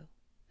Roscoe.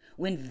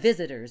 "When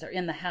visitors are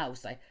in the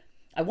house,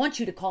 I want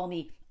you to call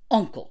me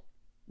Uncle.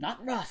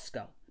 Not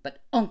Roscoe,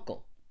 but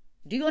Uncle.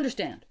 Do you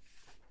understand?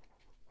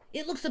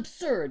 It looks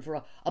absurd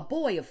for a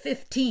boy of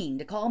 15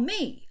 to call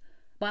me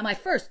by my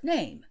first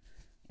name.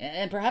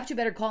 And perhaps you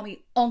better call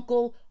me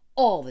Uncle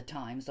all the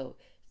time, so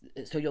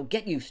you'll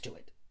get used to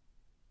it."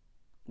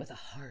 With a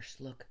harsh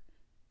look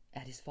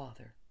at his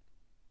father,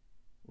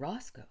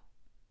 Roscoe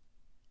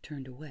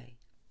turned away.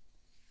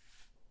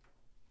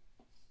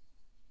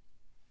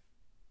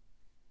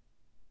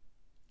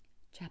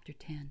 Chapter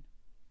 10.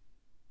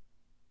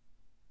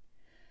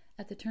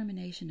 At the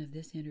termination of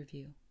this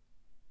interview,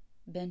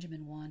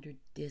 Benjamin wandered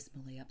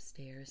dismally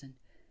upstairs and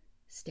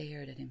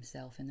stared at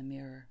himself in the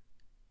mirror.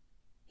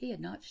 He had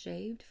not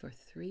shaved for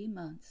 3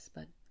 months,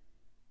 but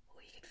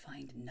he could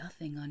find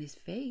nothing on his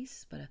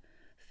face but a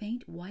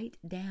faint white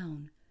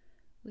down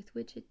with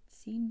which it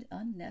seemed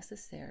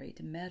unnecessary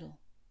to meddle.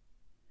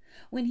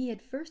 When he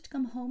had first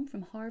come home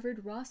from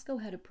Harvard, Roscoe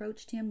had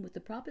approached him with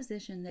the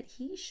proposition that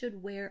he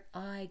should wear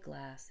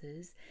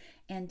eyeglasses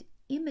and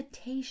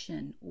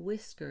imitation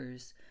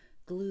whiskers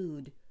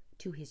glued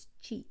to his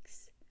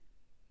cheeks.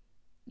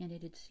 And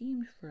it had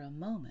seemed for a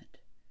moment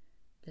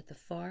that the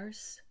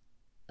farce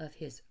of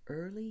his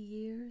early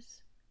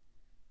years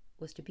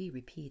was to be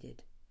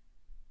repeated.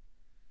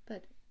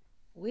 But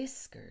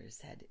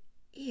whiskers had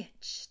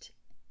itched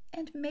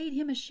and made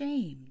him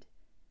ashamed.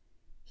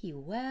 He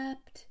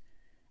wept,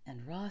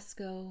 and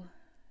Roscoe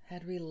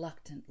had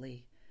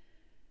reluctantly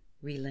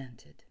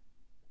relented.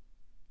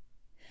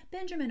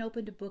 Benjamin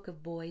opened a book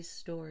of boys'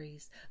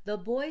 stories, The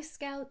Boy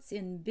Scouts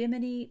in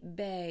Bimini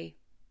Bay,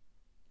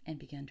 and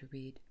began to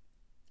read.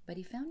 But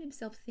he found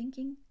himself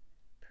thinking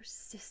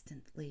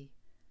persistently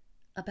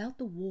about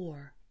the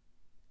war.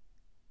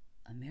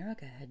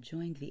 America had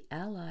joined the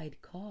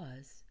Allied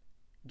cause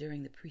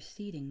during the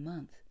preceding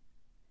month,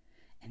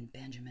 and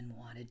Benjamin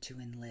wanted to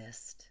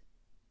enlist.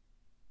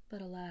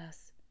 But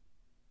alas,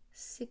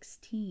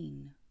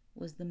 16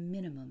 was the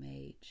minimum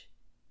age,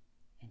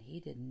 and he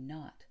did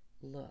not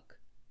look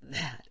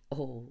that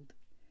old.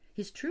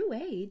 His true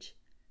age,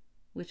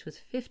 which was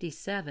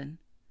 57,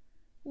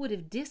 would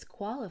have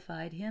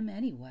disqualified him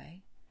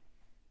anyway.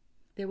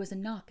 There was a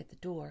knock at the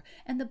door,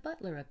 and the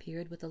butler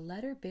appeared with a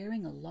letter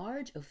bearing a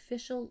large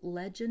official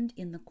legend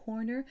in the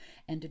corner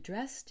and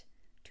addressed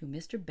to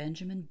Mr.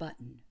 Benjamin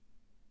Button.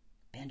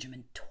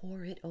 Benjamin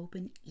tore it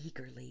open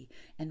eagerly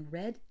and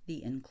read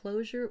the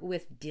enclosure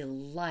with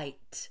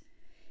delight.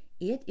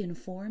 It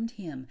informed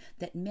him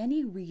that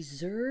many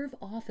reserve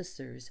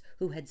officers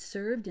who had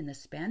served in the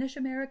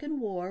Spanish-American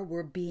War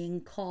were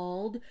being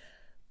called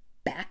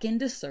back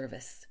into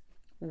service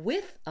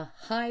with a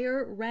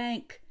higher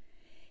rank,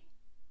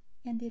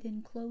 and it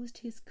enclosed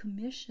his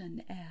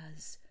commission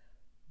as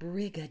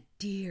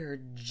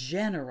Brigadier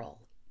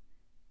General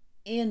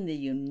in the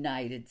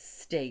United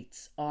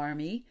States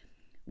Army,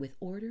 with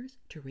orders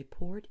to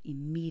report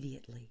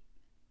immediately.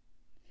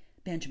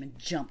 Benjamin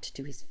jumped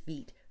to his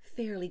feet,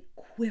 fairly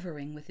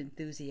quivering with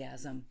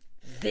enthusiasm.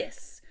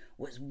 This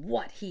was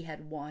what he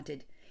had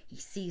wanted. He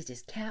seized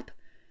his cap,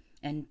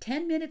 and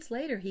 10 minutes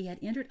later he had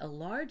entered a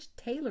large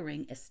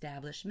tailoring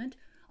establishment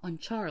on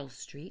Charles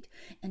Street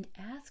and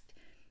asked,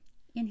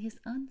 in his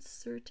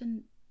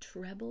uncertain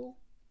treble,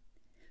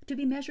 to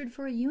be measured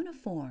for a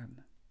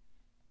uniform.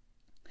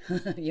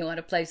 "You want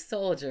to play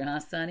soldier, huh,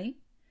 Sonny?"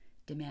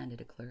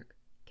 demanded a clerk,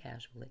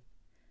 casually.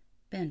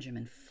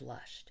 Benjamin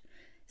flushed.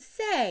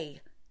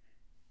 "Say,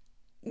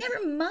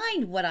 never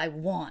mind what I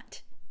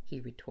want," he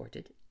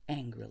retorted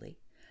angrily.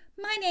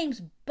 "My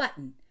name's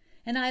Button,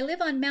 and I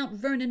live on Mount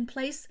Vernon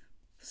Place,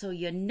 so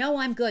you know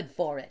I'm good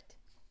for it."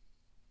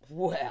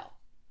 "Well,"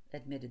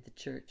 admitted the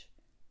church,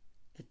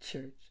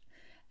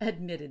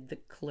 admitted the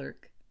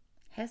clerk,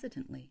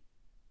 hesitantly.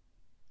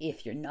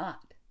 "If you're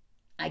not,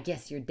 I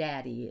guess your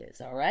daddy is,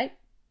 all right?"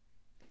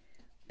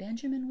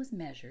 Benjamin was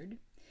measured,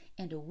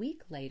 and a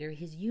week later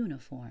his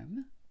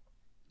uniform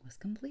was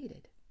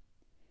completed.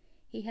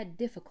 He had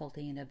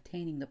difficulty in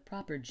obtaining the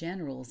proper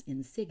general's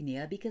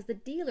insignia because the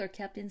dealer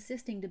kept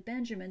insisting to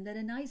Benjamin that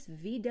a nice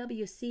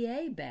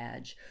VWCA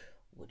badge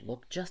would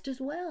look just as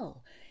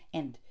well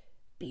and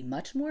be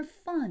much more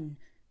fun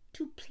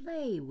to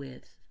play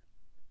with.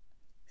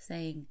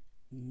 Saying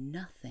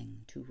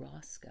nothing to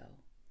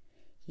Roscoe,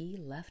 he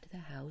left the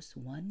house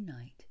one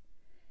night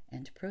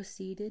and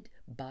proceeded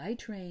by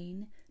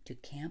train to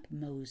Camp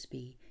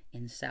Mosby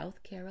in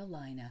South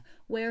Carolina,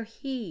 where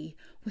he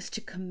was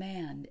to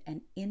command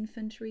an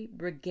infantry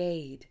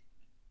brigade.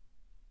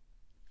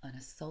 On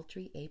a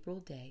sultry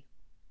April day,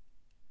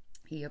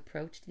 he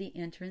approached the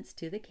entrance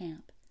to the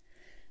camp,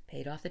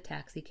 paid off the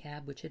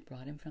taxicab which had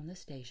brought him from the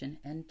station,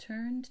 and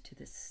turned to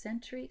the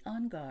sentry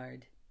on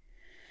guard.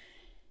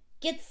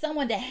 "Get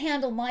someone to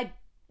handle my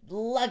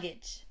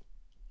luggage,"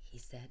 he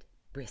said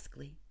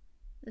briskly.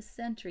 The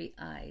sentry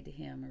eyed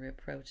him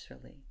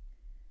reproachfully.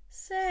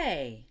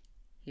 "Say,"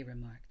 he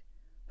remarked,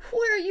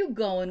 "where are you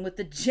going with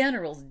the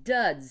general's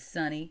duds,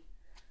 Sonny?"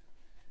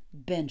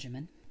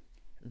 Benjamin,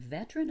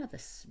 veteran of the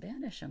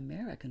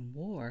Spanish-American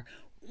War,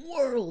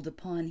 whirled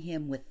upon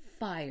him with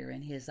fire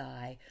in his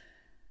eye,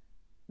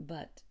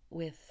 but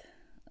with,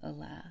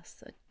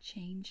 alas, a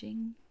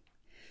changing,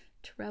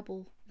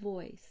 treble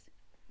voice.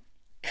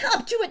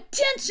 "Come to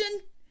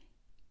attention!"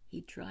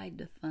 he tried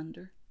to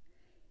thunder.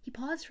 He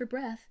paused for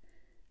breath.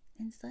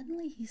 Then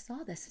suddenly he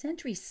saw the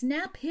sentry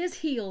snap his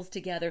heels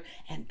together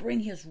and bring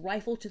his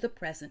rifle to the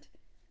present.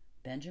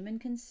 Benjamin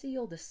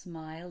concealed a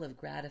smile of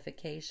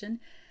gratification,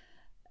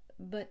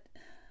 but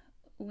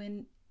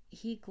when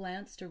he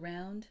glanced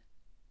around,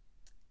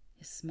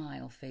 his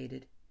smile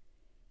faded.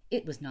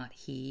 It was not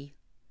he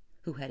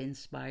who had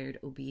inspired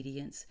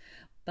obedience,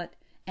 but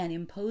an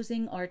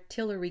imposing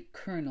artillery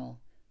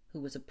colonel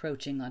who was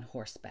approaching on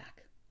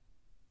horseback.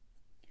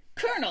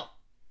 "Colonel!"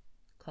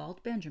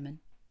 called Benjamin,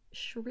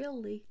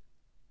 shrilly.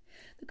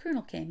 The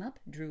colonel came up,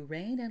 drew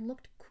rein, and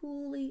looked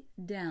coolly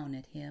down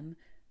at him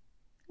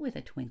with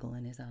a twinkle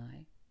in his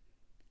eye.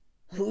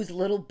 "Whose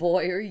little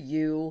boy are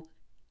you?"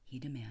 he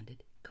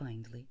demanded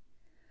kindly.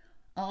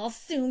 "I'll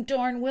soon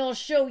darn well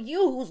show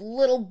you whose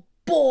little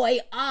boy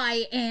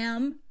I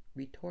am,"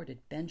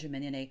 retorted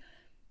Benjamin in a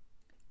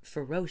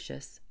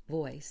ferocious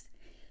voice.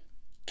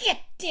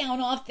 "Get down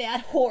off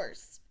that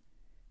horse!"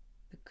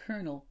 The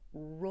colonel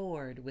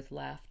roared with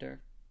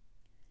laughter.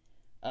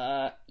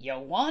 You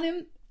want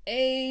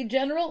him,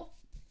 General?"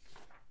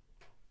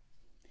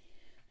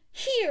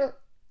 "Here,"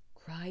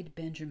 cried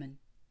Benjamin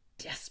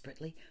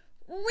desperately,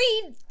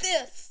 "read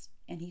this!"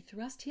 And he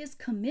thrust his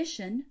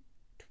commission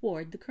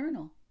toward the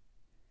colonel.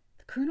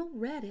 The colonel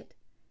read it,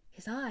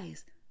 his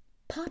eyes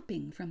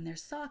popping from their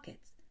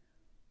sockets.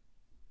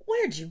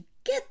 "Where'd you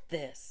get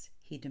this?"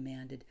 he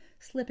demanded,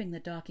 slipping the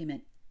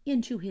document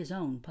into his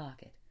own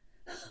pocket.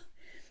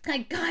 "I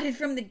got it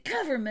from the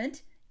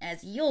government,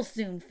 as you'll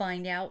soon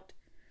find out."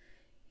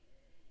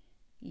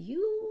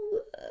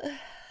 "You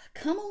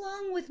come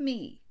along with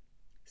me,"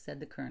 said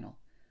the colonel,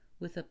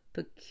 with a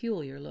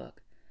peculiar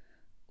look.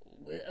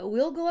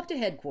 "We'll go up to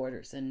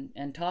headquarters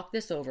and talk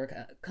this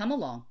over. Come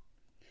along."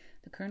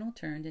 The colonel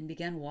turned and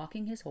began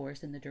walking his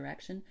horse in the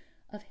direction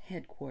of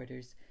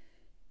headquarters.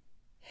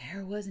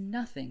 There was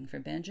nothing for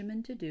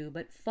Benjamin to do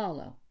but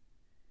follow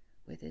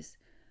with as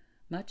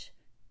much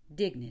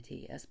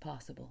dignity as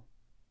possible,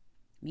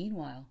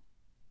 meanwhile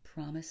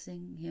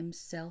promising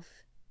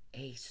himself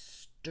a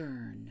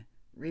stern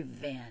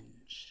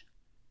revenge.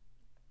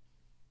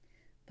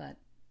 But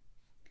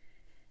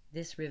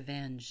this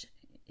revenge,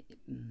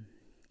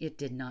 it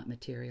did not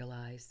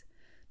materialize.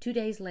 2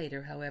 days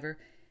later, however,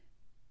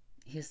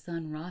 his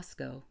son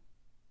Roscoe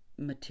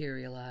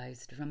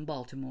materialized from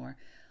Baltimore,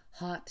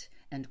 hot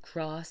and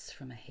cross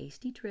from a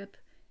hasty trip,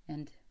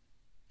 and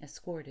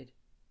escorted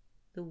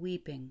the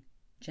weeping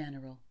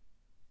general,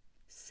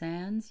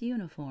 sans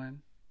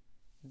uniform,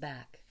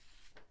 back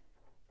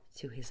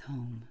to his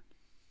home.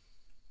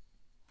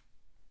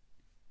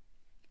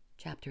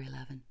 Chapter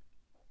 11.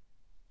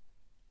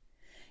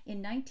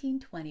 In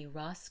 1920,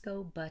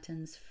 Roscoe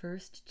Button's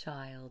first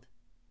child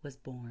was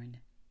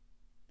born.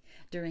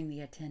 During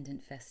the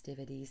attendant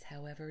festivities,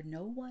 however,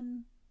 no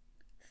one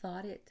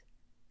thought it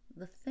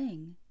the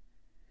thing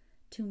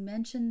to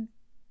mention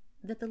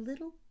that the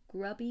little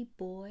grubby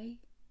boy,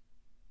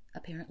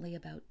 apparently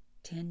about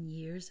 10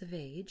 years of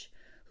age,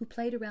 who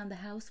played around the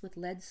house with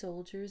lead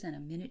soldiers and a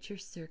miniature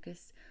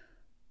circus,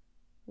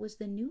 was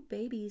the new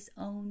baby's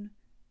own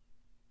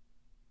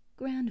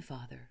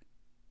grandfather.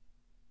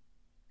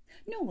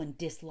 No one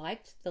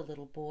disliked the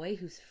little boy,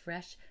 whose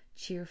fresh,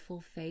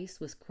 cheerful face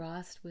was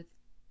crossed with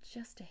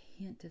just a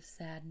hint of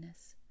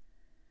sadness.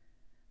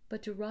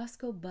 But to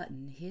Roscoe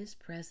Button, his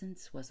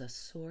presence was a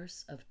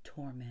source of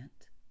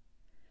torment.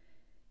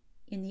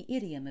 In the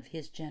idiom of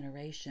his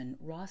generation,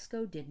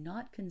 Roscoe did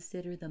not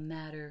consider the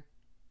matter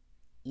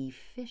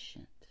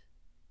efficient.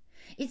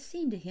 It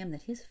seemed to him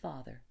that his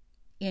father,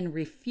 in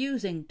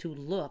refusing to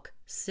look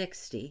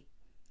 60,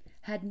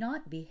 had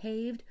not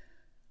behaved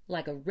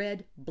like a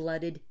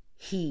red-blooded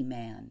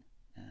he-man.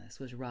 This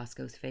was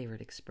Roscoe's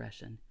favorite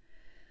expression,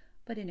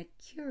 but in a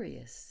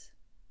curious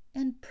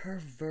and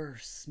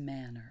perverse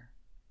manner.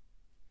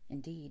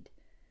 Indeed,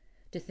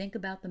 to think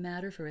about the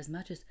matter for as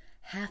much as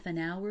half an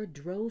hour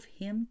drove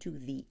him to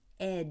the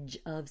edge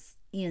of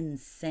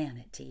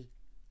insanity.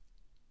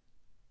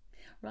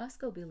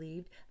 Roscoe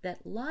believed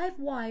that live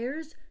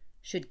wires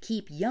should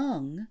keep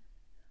young,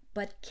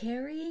 but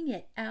carrying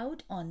it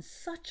out on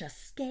such a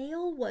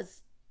scale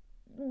was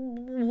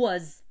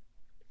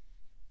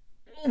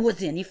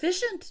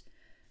inefficient.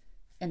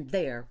 And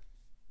there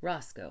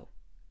Roscoe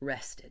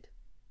rested.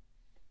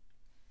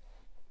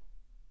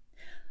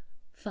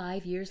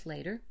 5 years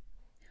later,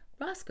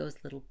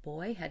 Roscoe's little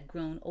boy had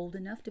grown old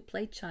enough to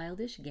play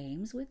childish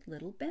games with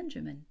little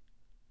Benjamin,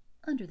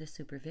 under the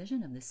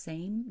supervision of the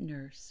same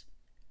nurse.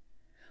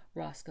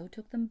 Roscoe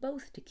took them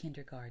both to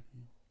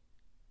kindergarten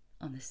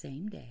on the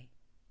same day,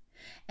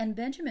 and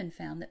Benjamin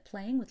found that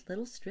playing with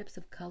little strips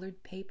of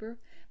colored paper,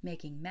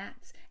 making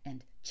mats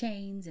and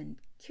chains and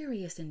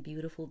curious and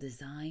beautiful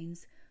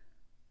designs,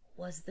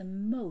 was the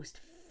most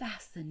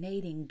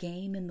fascinating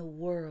game in the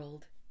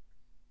world.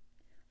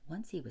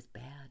 Once he was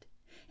bad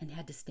and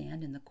had to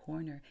stand in the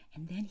corner,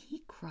 and then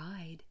he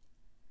cried.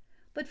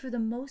 But for the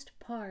most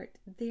part,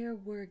 there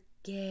were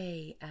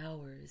gay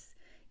hours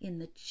in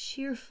the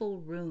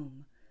cheerful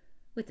room,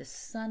 with the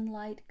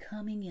sunlight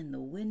coming in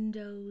the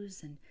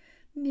windows and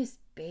Miss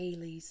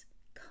Bailey's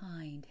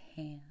kind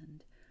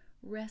hand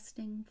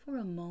resting for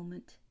a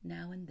moment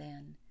now and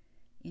then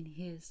in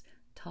his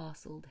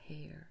tousled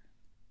hair.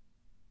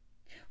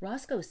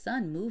 Roscoe's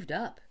son moved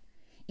up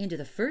into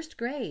the 1st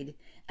grade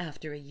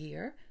after a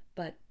year,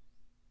 but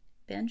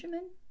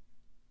Benjamin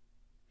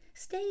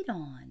stayed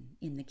on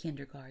in the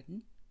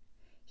kindergarten.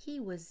 He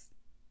was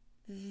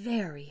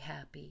very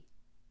happy.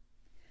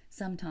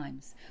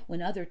 Sometimes,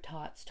 when other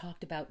tots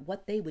talked about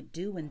what they would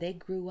do when they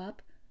grew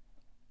up,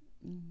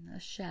 a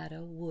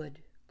shadow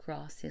would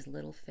cross his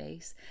little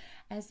face,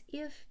 as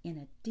if in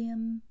a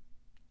dim,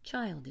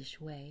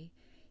 childish way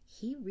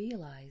he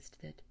realized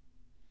that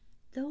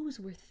those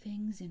were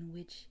things in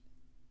which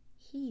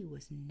he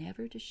was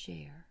never to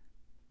share.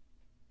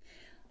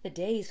 The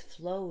days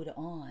flowed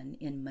on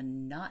in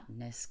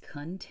monotonous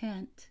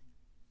content.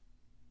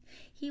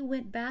 He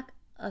went back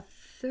a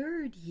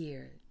third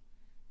year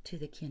to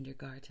the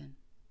kindergarten.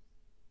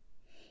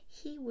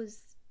 He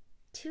was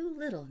too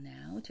little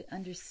now to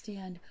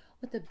understand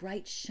what the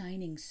bright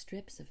shining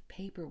strips of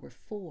paper were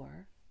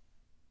for.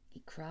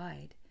 He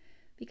cried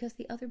because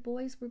the other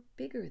boys were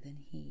bigger than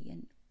he,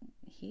 and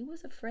he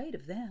was afraid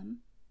of them.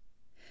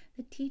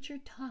 The teacher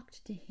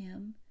talked to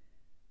him,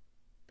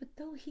 but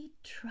though he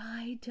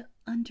tried to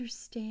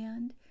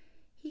understand,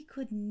 he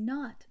could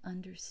not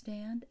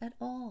understand at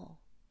all.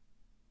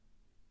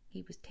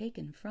 He was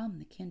taken from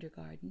the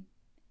kindergarten.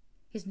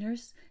 His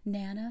nurse,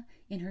 Nana,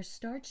 in her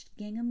starched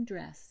gingham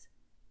dress,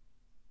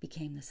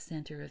 became the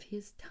center of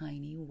his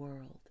tiny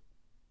world.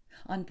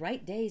 On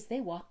bright days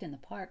they walked in the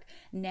park.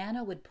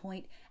 Nana would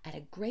point at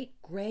a great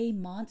gray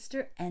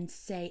monster and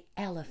say,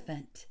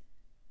 "Elephant."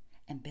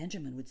 And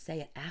Benjamin would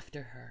say it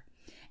after her.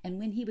 And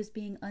when he was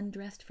being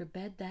undressed for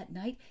bed that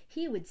night,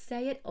 he would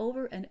say it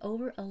over and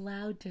over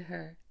aloud to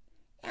her,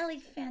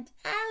 "Elephant,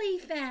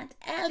 elephant,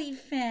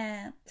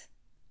 elephant."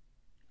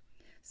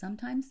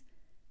 Sometimes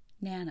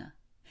Nana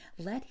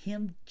let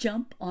him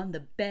jump on the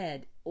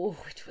bed.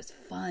 Oh, it was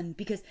fun,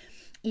 because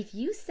if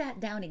you sat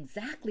down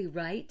exactly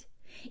right,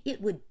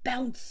 it would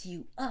bounce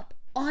you up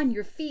on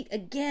your feet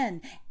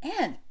again.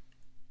 And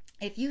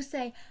if you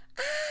say,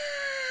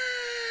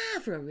 "Ah,"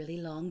 for a really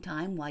long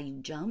time while you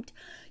jumped,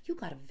 you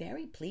got a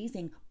very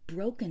pleasing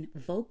broken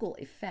vocal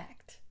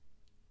effect.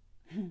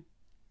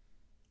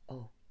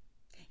 Oh,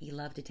 he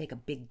loved to take a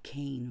big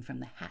cane from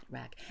the hat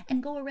rack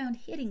and go around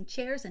hitting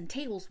chairs and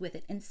tables with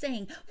it and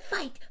saying,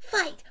 "Fight,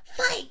 fight,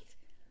 fight."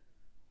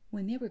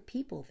 When there were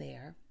people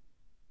there,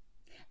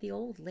 the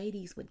old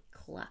ladies would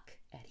cluck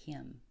at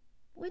him,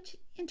 which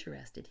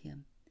interested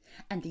him,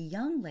 and the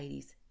young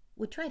ladies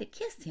would try to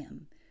kiss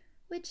him,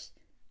 which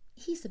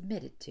he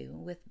submitted to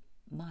with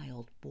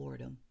mild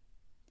boredom.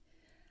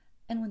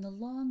 And when the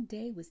long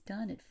day was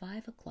done at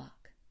 5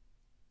 o'clock,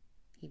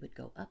 he would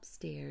go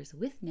upstairs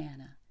with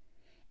Nana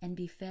and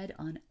be fed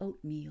on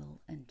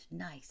oatmeal and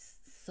nice,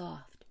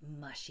 soft,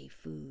 mushy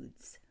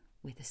foods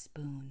with a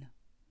spoon.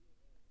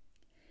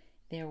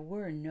 There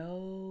were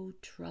no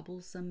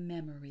troublesome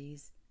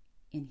memories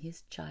in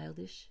his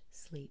childish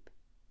sleep.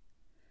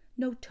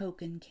 No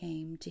token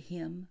came to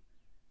him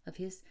of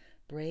his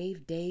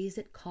brave days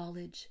at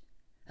college,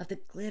 of the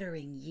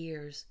glittering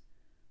years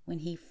when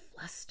he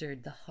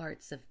flustered the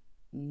hearts of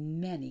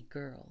many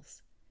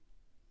girls.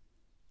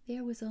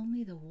 There was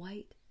only the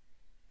white,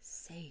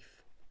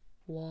 safe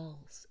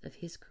walls of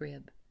his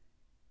crib,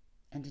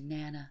 and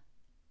Nana,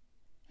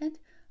 and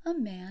a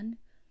man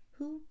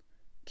who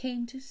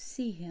came to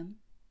see him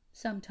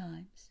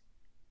sometimes,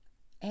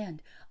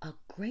 and a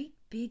great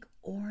big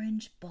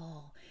orange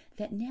ball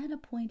that Nana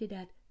pointed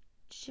at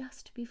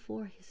just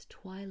before his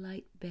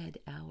twilight bed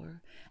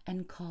hour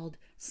and called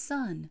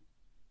 "Sun."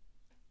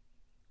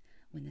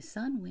 When the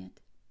sun went,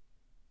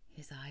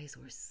 his eyes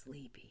were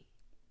sleepy.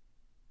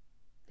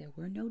 There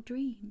were no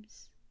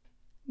dreams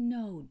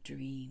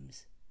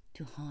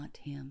to haunt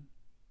him.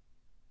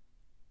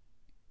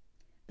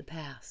 The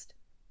past,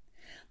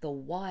 the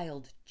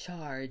wild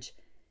charge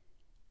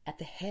at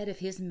the head of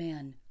his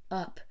men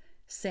up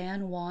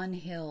San Juan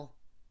Hill,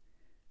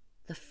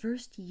 the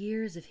first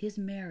years of his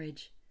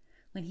marriage,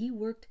 when he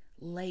worked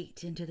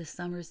late into the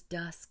summer's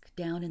dusk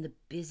down in the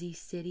busy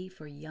city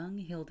for young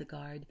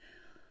Hildegard,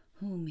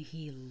 whom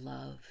he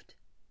loved.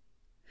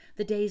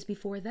 The days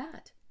before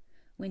that,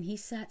 when he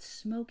sat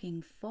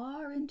smoking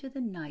far into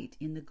the night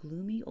in the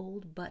gloomy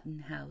old Button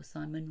house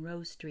on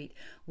Monroe Street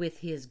with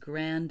his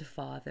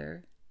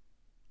grandfather.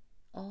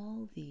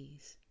 All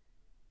these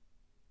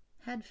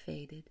had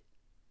faded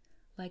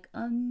like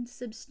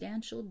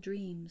unsubstantial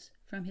dreams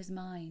from his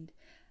mind,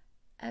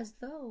 as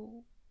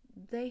though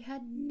they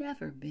had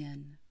never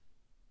been.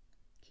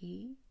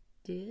 He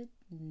did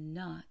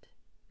not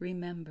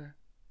remember.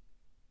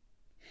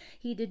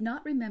 He did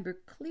not remember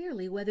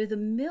clearly whether the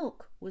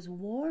milk was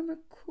warm or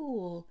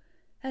cool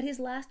at his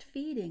last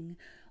feeding,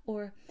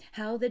 or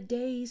how the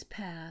days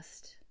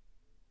passed.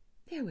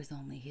 There was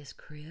only his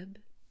crib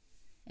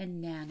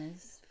and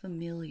Nana's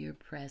familiar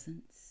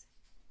presence.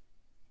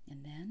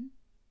 And then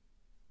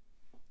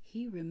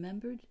he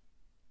remembered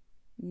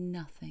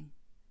nothing.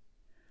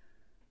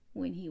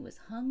 When he was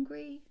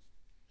hungry,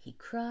 he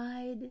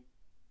cried.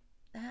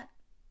 That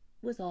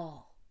was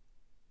all.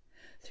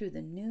 Through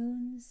the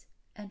noons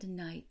and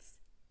nights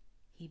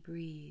he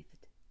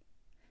breathed,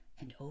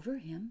 and over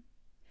him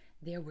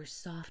there were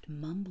soft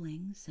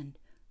mumblings and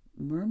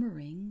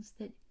murmurings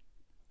that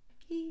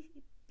he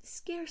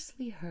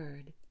scarcely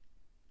heard,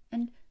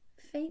 and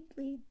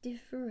faintly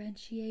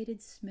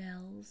differentiated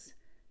smells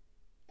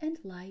and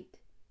light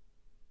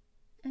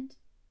and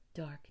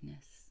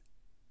darkness.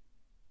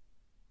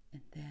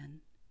 And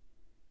then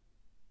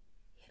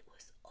it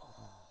was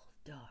all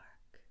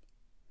dark,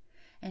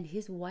 and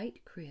his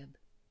white crib,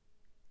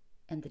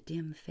 and the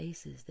dim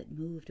faces that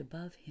moved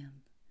above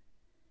him,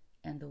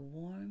 and the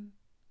warm,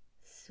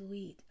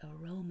 sweet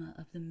aroma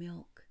of the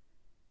milk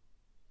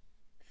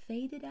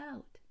faded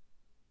out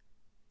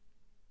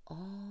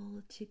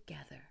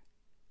altogether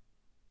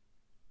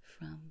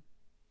from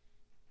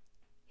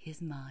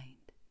his mind.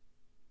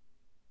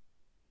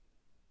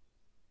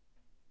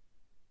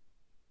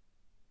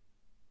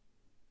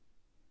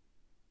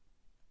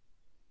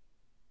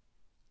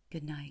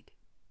 Good night.